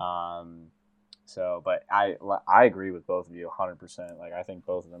 But I agree with both of you 100%. Like I think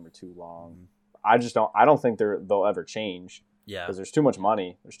both of them are too long. I don't think they'll ever change. Yeah, because there's too much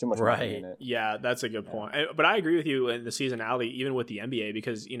money. There's too much money in it. Yeah, that's a good point. But I agree with you in the seasonality, even with the NBA,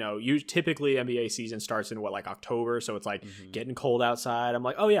 because typically NBA season starts in like October, so it's like getting cold outside. I'm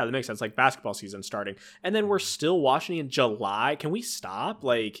like, oh yeah, that makes sense. Like basketball season starting, and then we're still watching in July. Can we stop?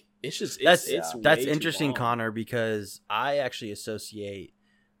 Like it's just that's interesting, Connor, because I actually associate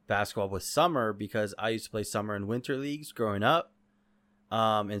basketball with summer because I used to play summer and winter leagues growing up,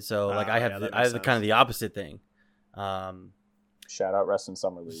 and so like I have the kind of the opposite thing. Shout out Wrestling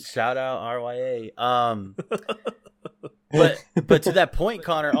Summer League. Shout out RYA. But to that point,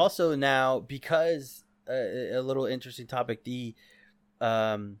 Connor, also now, because a little interesting topic, the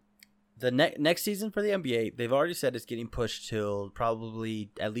next season for the NBA, they've already said it's getting pushed till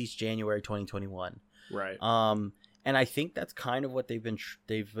probably at least January 2021. Right. And I think that's kind of what they've been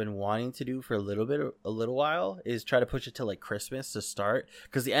wanting to do for a little while, is try to push it till like Christmas to start,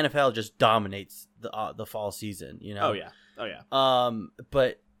 because the NFL just dominates the fall season, you know. Oh yeah.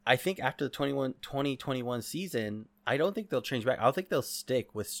 But I think after the 2021 season, I don't think they'll change back. I don't think they'll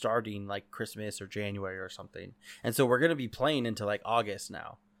stick with starting like Christmas or January or something. And so we're gonna be playing into like August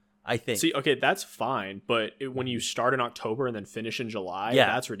now, I think. See, okay, that's fine, but when you start in October and then finish in July,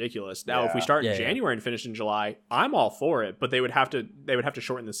 that's ridiculous. Now, if we start in January and finish in July, I'm all for it, but they would have to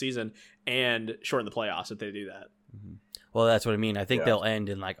shorten the season and shorten the playoffs if they do that. Well, that's what I mean. I think they'll end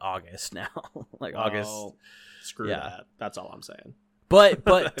in like August now, August. Screw that. That's all I'm saying. But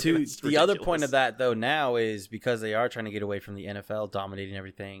to the other point of that though now is because they are trying to get away from the NFL dominating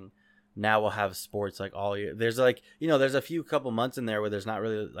everything. Now we'll have sports like all year. There's like, there's a couple months in there where there's not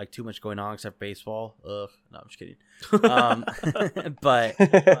really like too much going on except baseball. Ugh, no, I'm just kidding.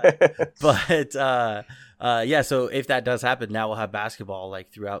 Yeah. So if that does happen, now we'll have basketball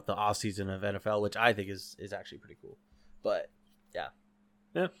like throughout the off season of NFL, which I think is actually pretty cool. But yeah,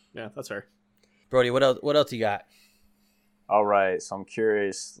 that's fair. Brody, what else you got? All right, so I'm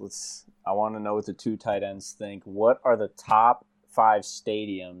curious. I want to know what the two tight ends think. What are the top 5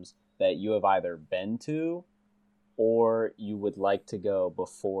 stadiums that you have either been to or you would like to go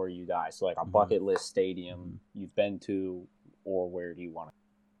before you die? So like a bucket list stadium you've been to, or where do you want to?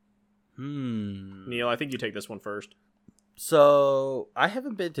 Neil, I think you take this one first. So I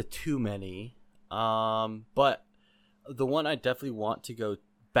haven't been to too many, but the one I definitely want to go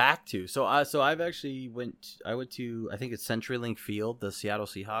back to. So I've actually I went to, I think it's CenturyLink Field, the Seattle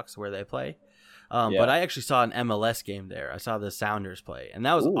Seahawks, where they play. But I actually saw an MLS game there. I saw the Sounders play, and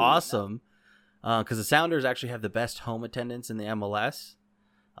that was awesome because the Sounders actually have the best home attendance in the MLS.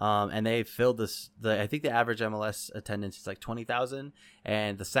 And they filled I think the average MLS attendance is like 20,000,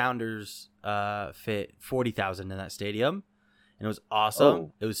 and the Sounders fit 40,000 in that stadium, and it was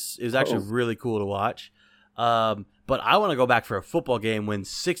awesome. It was actually really cool to watch. But I want to go back for a football game when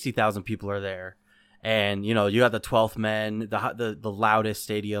 60,000 people are there, and you got the 12th men, the loudest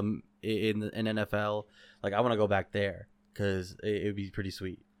stadium in NFL. Like I want to go back there because it would be pretty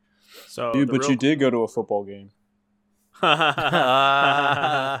sweet. So, dude, but you did go to a football game. Shut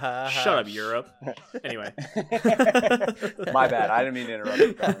up, Europe. Anyway. My bad. I didn't mean to interrupt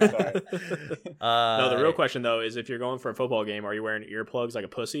you. I'm sorry. No, the real question, though, is if you're going for a football game, are you wearing earplugs like a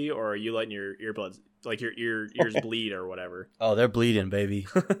pussy, or are you letting your earbuds, like your ears bleed or whatever? Oh, they're bleeding, baby.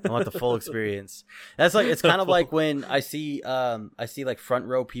 I want the full experience. That's like, it's kind of like when I see like front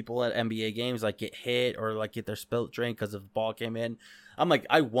row people at NBA games like get hit or like get their spilt drink because the ball came in. I'm like,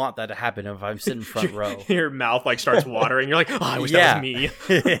 I want that to happen if I'm sitting front row. Your mouth like starts watering. You're like, oh, I wish that was me.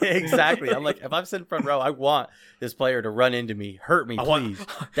 Exactly. I'm like, if I'm sitting front row, I want this player to run into me, hurt me, please.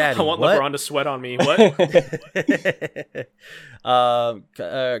 Daddy, I want what? LeBron to sweat on me. What?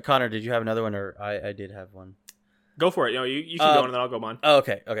 Connor, did you have another one, or I did have one? Go for it. You can go and then I'll go mine. Oh,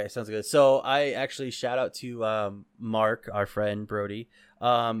 okay, sounds good. So I actually shout out to Mark, our friend Brody.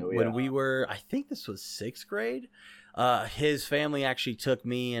 When we were, I think this was 6th grade. His family actually took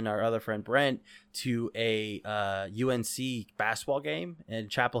me and our other friend Brent to a UNC basketball game in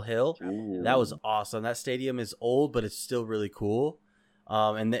Chapel Hill. Ooh. That was awesome. That stadium is old, but it's still really cool.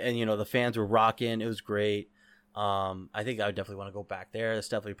 And the fans were rocking. It was great. I think I would definitely want to go back there. That's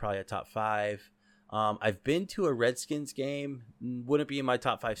definitely probably a top 5. I've been to a Redskins game. Wouldn't be in my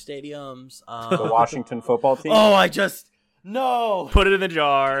top 5 stadiums. The Washington football team. No. Put it in the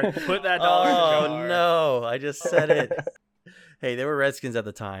jar. Put that dollar in the jar. Oh, no. I just said it. Hey, they were Redskins at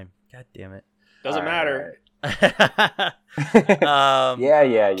the time. God damn it. Doesn't matter. Yeah.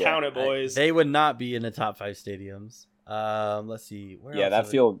 Count it, boys. They would not be in the top 5 stadiums. Let's see. That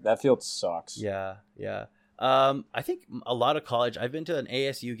field sucks. Yeah. I think a lot of college. I've been to an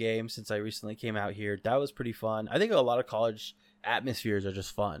ASU game since I recently came out here. That was pretty fun. I think a lot of college atmospheres are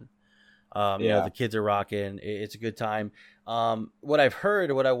just fun. The kids are rocking. It's a good time. What I've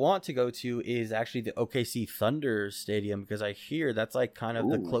heard, what I want to go to is actually the OKC Thunder Stadium, because I hear that's like kind of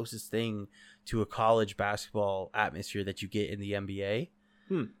the closest thing to a college basketball atmosphere that you get in the NBA.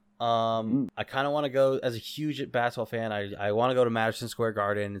 I kind of want to go as a huge basketball fan. I want to go to Madison Square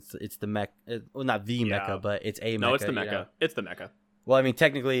Garden. It's the Mecca. Well, not the Mecca, but it's a Mecca. No, it's the Mecca. It's the Mecca. Well, I mean,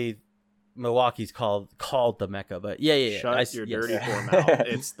 technically, Milwaukee's called the Mecca, but yeah. Shut your dirty poor mouth.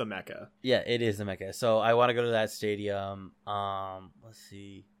 It's the Mecca. Yeah, it is the Mecca. So I want to go to that stadium. Let's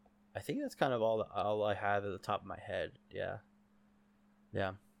see. I think that's kind of all I have at the top of my head.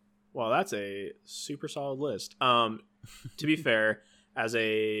 Yeah. Well, that's a super solid list. To be fair,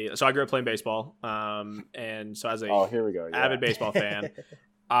 so I grew up playing baseball. And so as a here we go. avid baseball fan,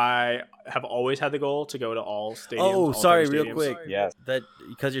 I have always had the goal to go to all stadiums. Real quick. Yes. That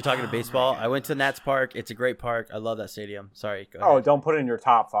because you're talking to baseball, I went to Nats Park. It's a great park. I love that stadium. Sorry. Go ahead. Don't put it in your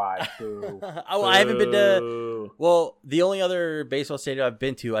top 5. I haven't been to. Well, the only other baseball stadium I've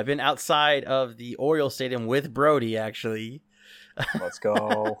been outside of the Orioles Stadium with Brody, actually. Let's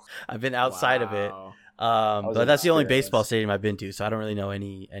go. I've been outside of it. But that's the only baseball stadium I've been to, so I don't really know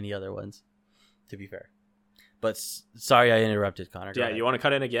any other ones, to be fair. But sorry I interrupted, Connor. Yeah, you want to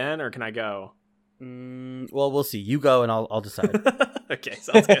cut in again, or can I go? Well, we'll see. You go, and I'll decide. Okay,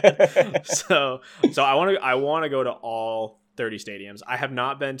 sounds good. So I want to go to all 30 stadiums. I have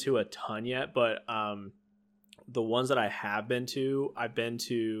not been to a ton yet, but the ones that I have been to, I've been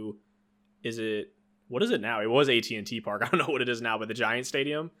to. What is it now? It was AT&T Park. I don't know what it is now, but the Giant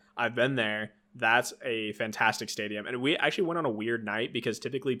Stadium. I've been there. That's a fantastic stadium. And we actually went on a weird night because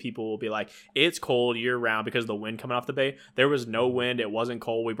typically people will be like, it's cold year round because of the wind coming off the bay. There was no wind. It wasn't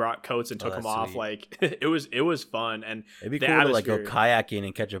cold. We brought coats and took them off. Sweet. Like it was fun. And it'd be the cool atmosphere, to like go kayaking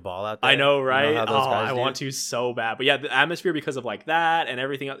and catch a ball out there. I know, right? You know how those guys I do? want to so bad. But yeah, the atmosphere because of like that and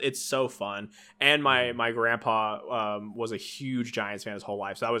everything else, it's so fun. And my grandpa was a huge Giants fan his whole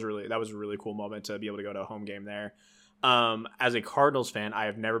life. So that was a really cool moment to be able to go to a home game there. As a Cardinals fan, I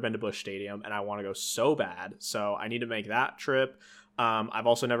have never been to Busch Stadium and I want to go so bad. So I need to make that trip. I've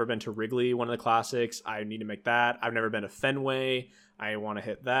also never been to Wrigley, one of the classics. I need to make that. I've never been to Fenway. I want to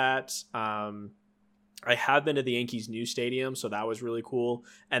hit that. I have been to the Yankees' new stadium, so that was really cool.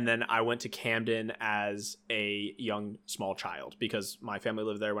 And then I went to Camden as a young, small child because my family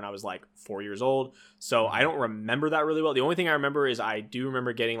lived there when I was like 4 years old. So I don't remember that really well. The only thing I remember is I do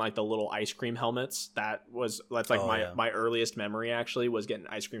remember getting like the little ice cream helmets. That's like my earliest memory actually was getting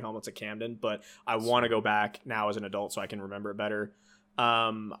ice cream helmets at Camden. But I want to go back now as an adult so I can remember it better.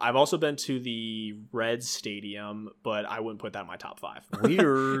 I've also been to the Reds Stadium, but I wouldn't put that in my top 5.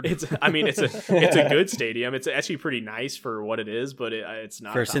 Weird. It's a good stadium. It's actually pretty nice for what it is, but it's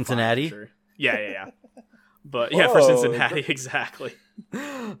not for Cincinnati. For sure. Yeah. But yeah, for Cincinnati, exactly.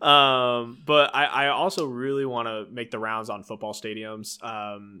 But I also really want to make the rounds on football stadiums.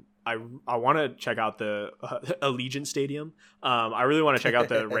 I want to check out the Allegiant Stadium. I really want to check out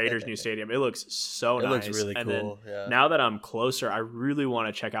the Raiders' new stadium. It looks so nice. It looks really and cool. Then, now that I'm closer, I really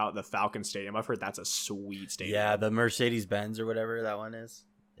want to check out the Falcon Stadium. I've heard that's a sweet stadium. Yeah, the Mercedes-Benz or whatever that one is.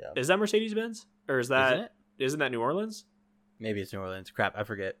 Yeah. Is that Mercedes-Benz? Or isn't that New Orleans? Maybe it's New Orleans. Crap, I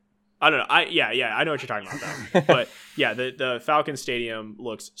forget. I don't know. I know what you're talking about though. But yeah, the Falcon Stadium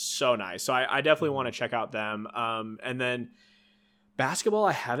looks so nice. So I definitely want to check out them. And then basketball,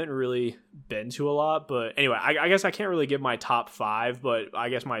 I haven't really been to a lot, but anyway, I guess I can't really give my top 5, but I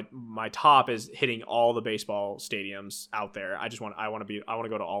guess my top is hitting all the baseball stadiums out there. I want to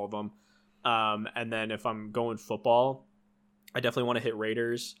go to all of them. And then if I'm going football, I definitely want to hit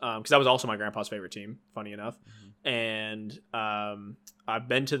Raiders because that was also my grandpa's favorite team, funny enough. Mm-hmm. And I've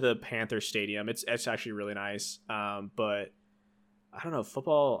been to the Panther Stadium. It's actually really nice. But I don't know,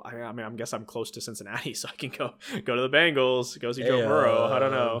 football. I mean, I guess I'm close to Cincinnati, so I can go to the Bengals, go see Joe Burrow. I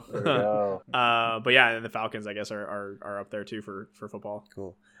don't know. There we go. But yeah, and the Falcons, I guess, are up there too for football.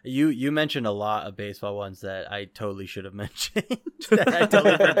 Cool. You mentioned a lot of baseball ones that I totally should have mentioned. I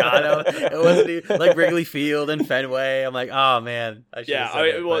totally forgot. It wasn't even, like Wrigley Field and Fenway. I'm like, oh man.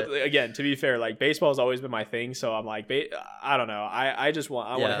 Again, to be fair, like baseball has always been my thing, so I'm like, I don't know. I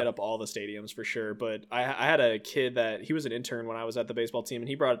want to hit up all the stadiums for sure. But I had a kid that he was an intern when I was at the baseball team, and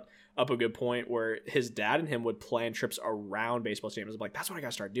he brought up a good point where his dad and him would plan trips around baseball stadiums. I'm like, that's what I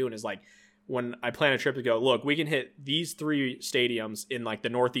gotta start doing. Is like, when I plan a trip to go, look, we can hit these 3 stadiums in like the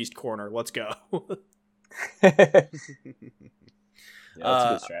northeast corner. Let's go. That's a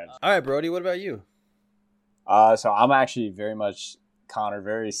good strategy. All right, Brody, what about you? So I'm actually very much, Connor,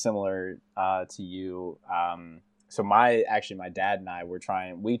 very similar to you. So my dad and I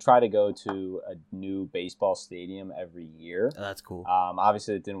we try to go to a new baseball stadium every year. Oh, that's cool.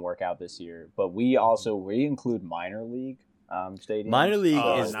 Obviously it didn't work out this year, but we include minor league stadiums. Minor league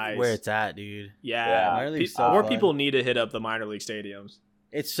is nice. Where it's at, dude. Yeah. Minor league's so more fun. people need to hit up the minor league stadiums.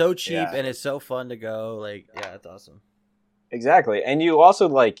 It's so cheap and it's so fun to go. Like, yeah, it's awesome. Exactly. And you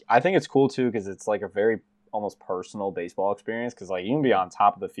also I think it's cool too because it's like a very almost personal baseball experience because like you can be on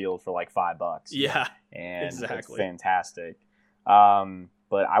top of the field for like $5. Yeah. And exactly. It's fantastic.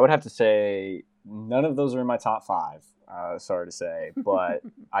 But I would have to say none of those are in my top 5. Sorry to say, but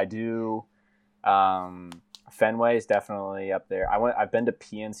I do. Fenway is definitely up there. I've been to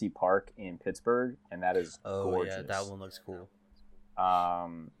PNC Park in Pittsburgh, and that is gorgeous. Yeah, that one looks cool.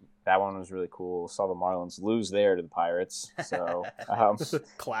 That one was really cool. Saw the Marlins lose there to the Pirates, so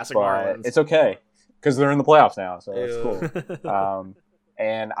classic but Marlins. It's okay because they're in the playoffs now, so that's cool.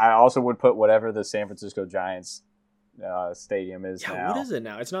 And I also would put whatever the San Francisco Giants stadium is now. What is it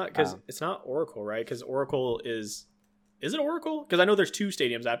now? It's not because it's not Oracle, right? Because Oracle is it Oracle? Because I know there's 2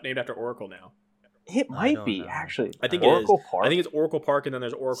 stadiums named after Oracle now. It might be actually. I think Oracle it is. Park. I think it's Oracle Park, and then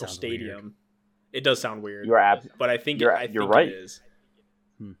there's Oracle Sounds Stadium. weird. It does sound weird. But I think you're right. It is.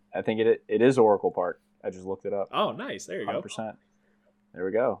 I think it is Oracle Park. I just looked it up. Oh, nice. There you 100%. go. There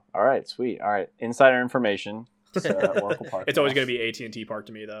we go. All right, sweet. All right, insider information. Oracle Park. It's always going to be AT&T Park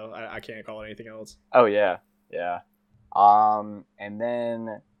to me, though. I can't call it anything else. Oh yeah. And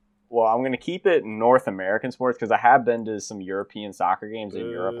then, well, I'm going to keep it North American sports because I have been to some European soccer games in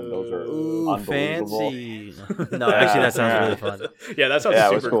Europe, and those are unbelievable. Fancy. No, actually, that sounds really fun. Yeah, that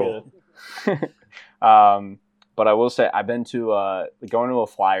sounds super cool. But I will say I've been to going to a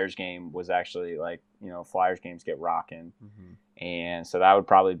Flyers game was actually like, Flyers games get rocking. Mm-hmm. And so that would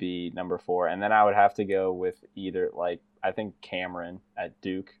probably be number 4. And then I would have to go with either like, I think Cameron at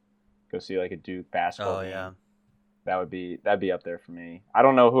Duke. Go see like a Duke basketball game. Yeah. That'd be up there for me. I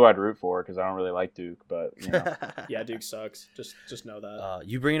don't know who I'd root for because I don't really like Duke, but Yeah, Duke sucks. Just know that.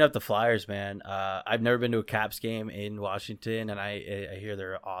 You bringing up the Flyers, man. I've never been to a Caps game in Washington, and I hear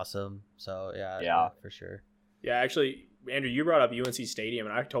they're awesome. So yeah, for sure. Yeah, actually, Andrew, you brought up UNC Stadium,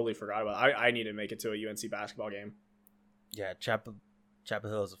 and I totally forgot about it. I need to make it to a UNC basketball game. Yeah, Chapel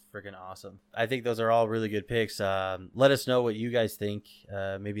Hill is freaking awesome. I think those are all really good picks. Let us know what you guys think,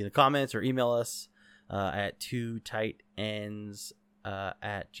 maybe in the comments or email us at 2tightends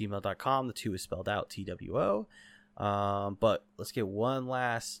at gmail.com. The 2 is spelled out TWO. But let's get one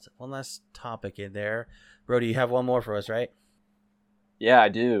last topic in there. Brody, you have one more for us, right? Yeah, I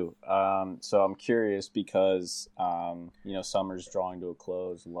do. So I'm curious because summer's drawing to a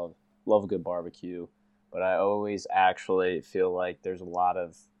close. Love a good barbecue, but I always actually feel like there's a lot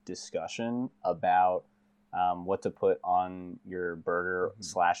of discussion about what to put on your burger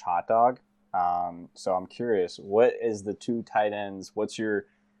 / hot dog. So I'm curious, what is the 2 tight ends? What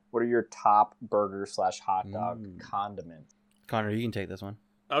are your top burger / hot dog condiments? Connor, you can take this one.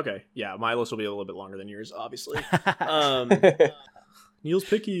 Okay, yeah, my list will be a little bit longer than yours, obviously. Neil's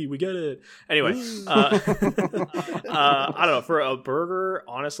picky, we get it. Anyway, I don't know. For a burger,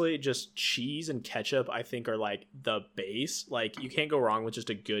 honestly, just cheese and ketchup, I think, are like the base. Like, you can't go wrong with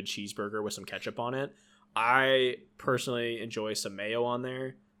just a good cheeseburger with some ketchup on it. I personally enjoy some mayo on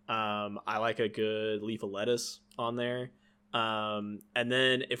there. I like a good leaf of lettuce on there. And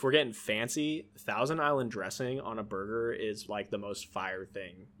then if we're getting fancy, Thousand Island dressing on a burger is like the most fire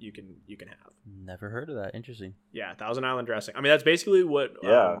thing you can have. Never heard of that. Interesting. Yeah, Thousand Island dressing. I mean, that's basically what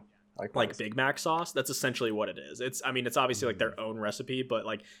like Big Mac sauce. That's essentially what it is. It's obviously like their own recipe, but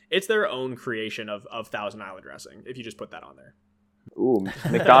like it's their own creation of Thousand Island dressing. If you just put that on there. Ooh,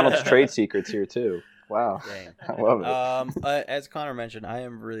 McDonald's trade secrets here too. Wow. Dang. I love it. As Connor mentioned, I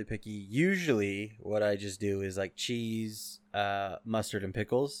am really picky. Usually what I just do is like cheese, mustard and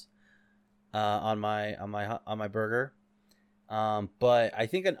pickles on my burger. But I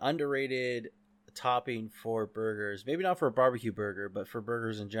think an underrated topping for burgers, maybe not for a barbecue burger, but for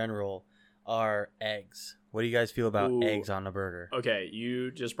burgers in general, are eggs. What do you guys feel about eggs on a burger? Okay,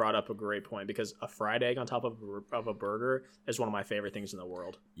 you just brought up a great point because a fried egg on top of a burger is one of my favorite things in the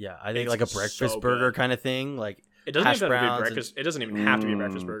world. Yeah, I think it's like a breakfast burger kind of thing. Like it doesn't even have to be breakfast. It doesn't even have to be a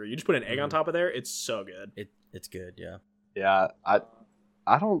breakfast burger. You just put an egg on top of there. It's so good. It's good. Yeah. Yeah, I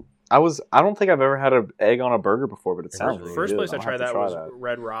don't think I've ever had an egg on a burger before, but it sounds really good. The first place I tried that was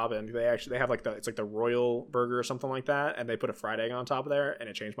Red Robin. They have like it's like the Royal Burger or something like that, and they put a fried egg on top of there, and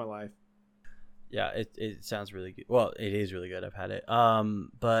it changed my life. Yeah, it sounds really good. Well, it is really good. I've had it.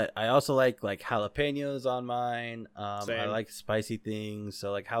 But I also like jalapenos on mine. I like spicy things,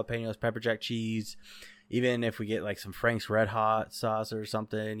 so like jalapenos, pepper jack cheese. Even if we get like some Frank's Red Hot sauce or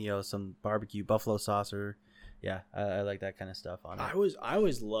something, some barbecue buffalo sauce or I like that kind of stuff on it. I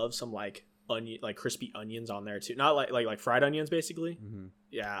always love some like onion, like crispy onions on there too. Not like fried onions, basically. Mm-hmm.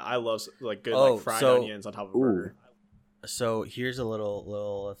 Yeah, I love like good like fried onions on top of a burger. So here's a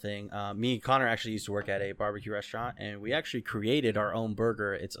little thing. Me and Connor actually used to work at a barbecue restaurant, and we actually created our own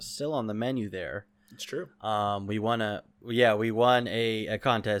burger. It's still on the menu there. It's true. We won a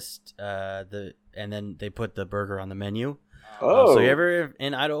contest. And then they put the burger on the menu. So if you're ever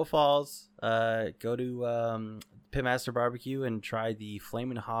in Idaho Falls, go to Pitmaster Barbecue and try the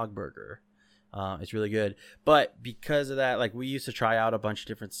Flamin' Hog Burger. It's really good. But because of that, like we used to try out a bunch of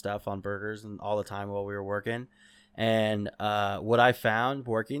different stuff on burgers and all the time while we were working. And what I found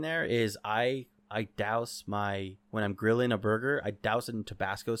working there is I douse when I'm grilling a burger, I douse it in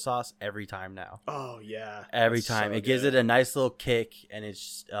Tabasco sauce every time now. Oh yeah, every time. It gives it a nice little kick, and it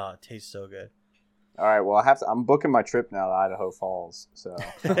tastes so good. All right, well I'm booking my trip now to Idaho Falls, so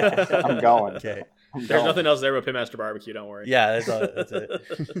I'm going. Okay. There's nothing else there but Pitmaster Barbecue. Don't worry. Yeah, that's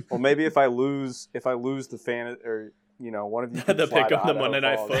it. Well, maybe if I lose the fan, or one of you can the fly pick of the Idaho Monday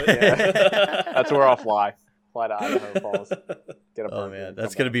Night Falls. Foot. Yeah. That's where I'll fly. Fly to Idaho Falls. Get a oh man,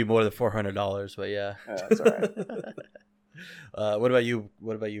 that's gonna be more than $400, but yeah. That's all right. What about you?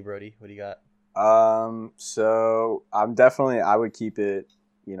 What about you, Brody? What do you got? So I would keep it.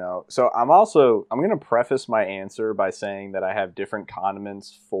 So I'm going to preface my answer by saying that I have different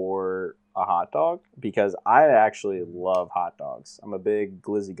condiments for a hot dog because I actually love hot dogs. I'm a big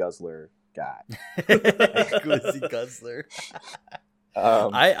Glizzy Guzzler guy. Glizzy Guzzler.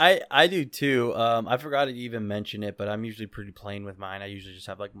 I do too. I forgot to even mention it, but I'm usually pretty plain with mine. I usually just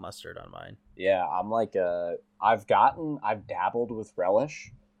have like mustard on mine. Yeah, I'm like I've dabbled with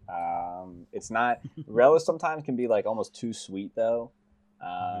relish. It's not relish sometimes can be like almost too sweet though.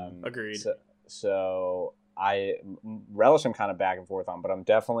 Agreed. So relish I'm kind of back and forth on, but I'm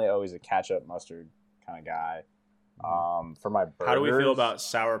definitely always a ketchup mustard kind of guy. For my burgers, how do we feel about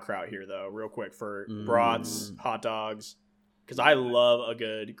sauerkraut here though? Real quick for brats, hot dogs, because I love a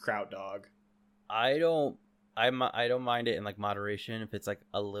good kraut dog. I don't mind it in like moderation. If it's like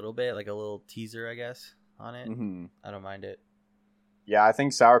a little bit, like a little teaser, I guess, on it, I don't mind it. Yeah, I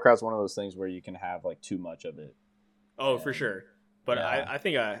think sauerkraut's one of those things where you can have like too much of it. Oh, for sure. But yeah. I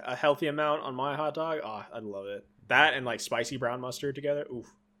think a healthy amount on my hot dog, I'd love it. That and like spicy brown mustard together,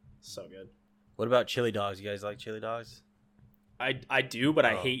 oof, so good. What about chili dogs? You guys like chili dogs? I do, but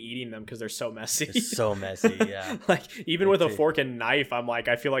I hate eating them because they're so messy. It's so messy, yeah. Like even with a fork and knife,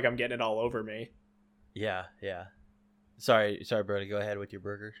 I feel like I'm getting it all over me. Yeah. Sorry, Brody. Go ahead with your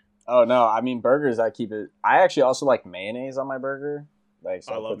burger. Oh no, I mean burgers. I actually also like mayonnaise on my burger. Like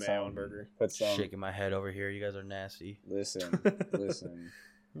so I love mayo on burger. Put some. Shaking my head over here. You guys are nasty. Listen,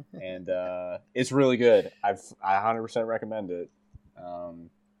 and it's really good. I 100% recommend it.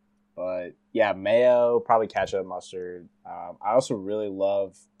 But yeah, mayo, probably ketchup, mustard. I also really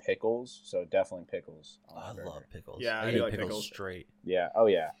love pickles, so definitely pickles. I love pickles. Yeah, I do eat like pickles pickles straight. Yeah. Oh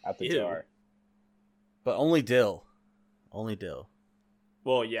yeah, at the jar. But only dill. Only dill.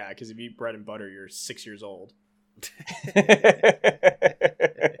 Well, yeah, because if you eat bread and butter, you're 6 years old.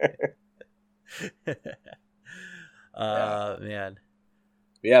 Man.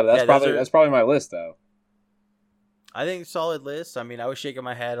 Yeah, but that's probably my list though. I think solid list. I mean, I was shaking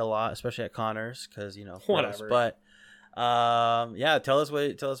my head a lot, especially at Connor's, because whatever. But yeah, tell us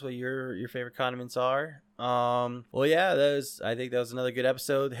what your favorite condiments are. Well, yeah, I think that was another good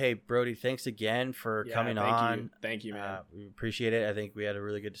episode. Hey, Brody, thanks again for coming on. Thank you, man. We appreciate it. I think we had a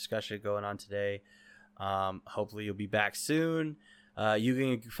really good discussion going on today. Hopefully you'll be back soon. You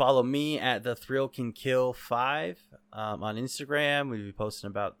can follow me at The Thrill Can Kill 5 on Instagram. We'll be posting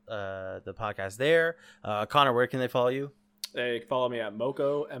about the podcast there. Connor, where can they follow you? They can follow me at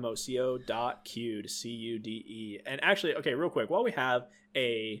moco, moco.cude, CUDE. And actually, okay, real quick, while we have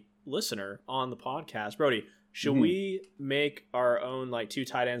a listener on the podcast, Brody, should we make our own like 2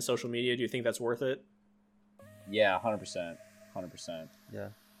 tight end social media? Do you think that's worth it? Yeah, 100%. Yeah.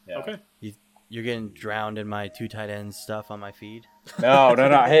 Okay. You're getting drowned in my 2 tight ends stuff on my feed. No.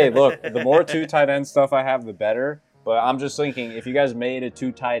 Hey, look, the more 2 tight end stuff I have, the better. But I'm just thinking, if you guys made a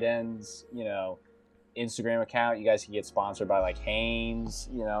 2 tight ends, Instagram account, you guys can get sponsored by like Hanes.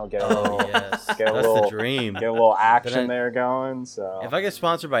 Get a little, yes, that's the dream. Get a little action there going. So if I get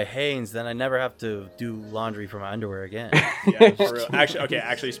sponsored by Hanes, then I never have to do laundry for my underwear again. Yeah, for real.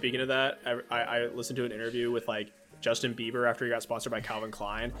 Actually, speaking of that, I listened to an interview with like Justin Bieber after he got sponsored by Calvin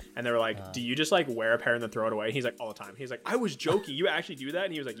Klein, and they were like, do you just like wear a pair and then throw it away? He's like, all the time. He's like, I was joking, you actually do that?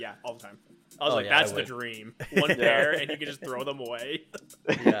 And he was like, yeah, all the time. I was that's the dream. One pair and you can just throw them away.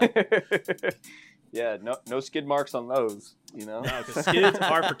 Yeah, no skid marks on those, No, because skids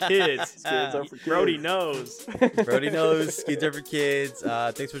are for kids. Skids are for kids. Brody knows. Skids are for kids.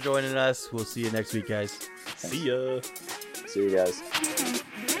 Thanks for joining us. We'll see you next week, guys. See ya. See you guys.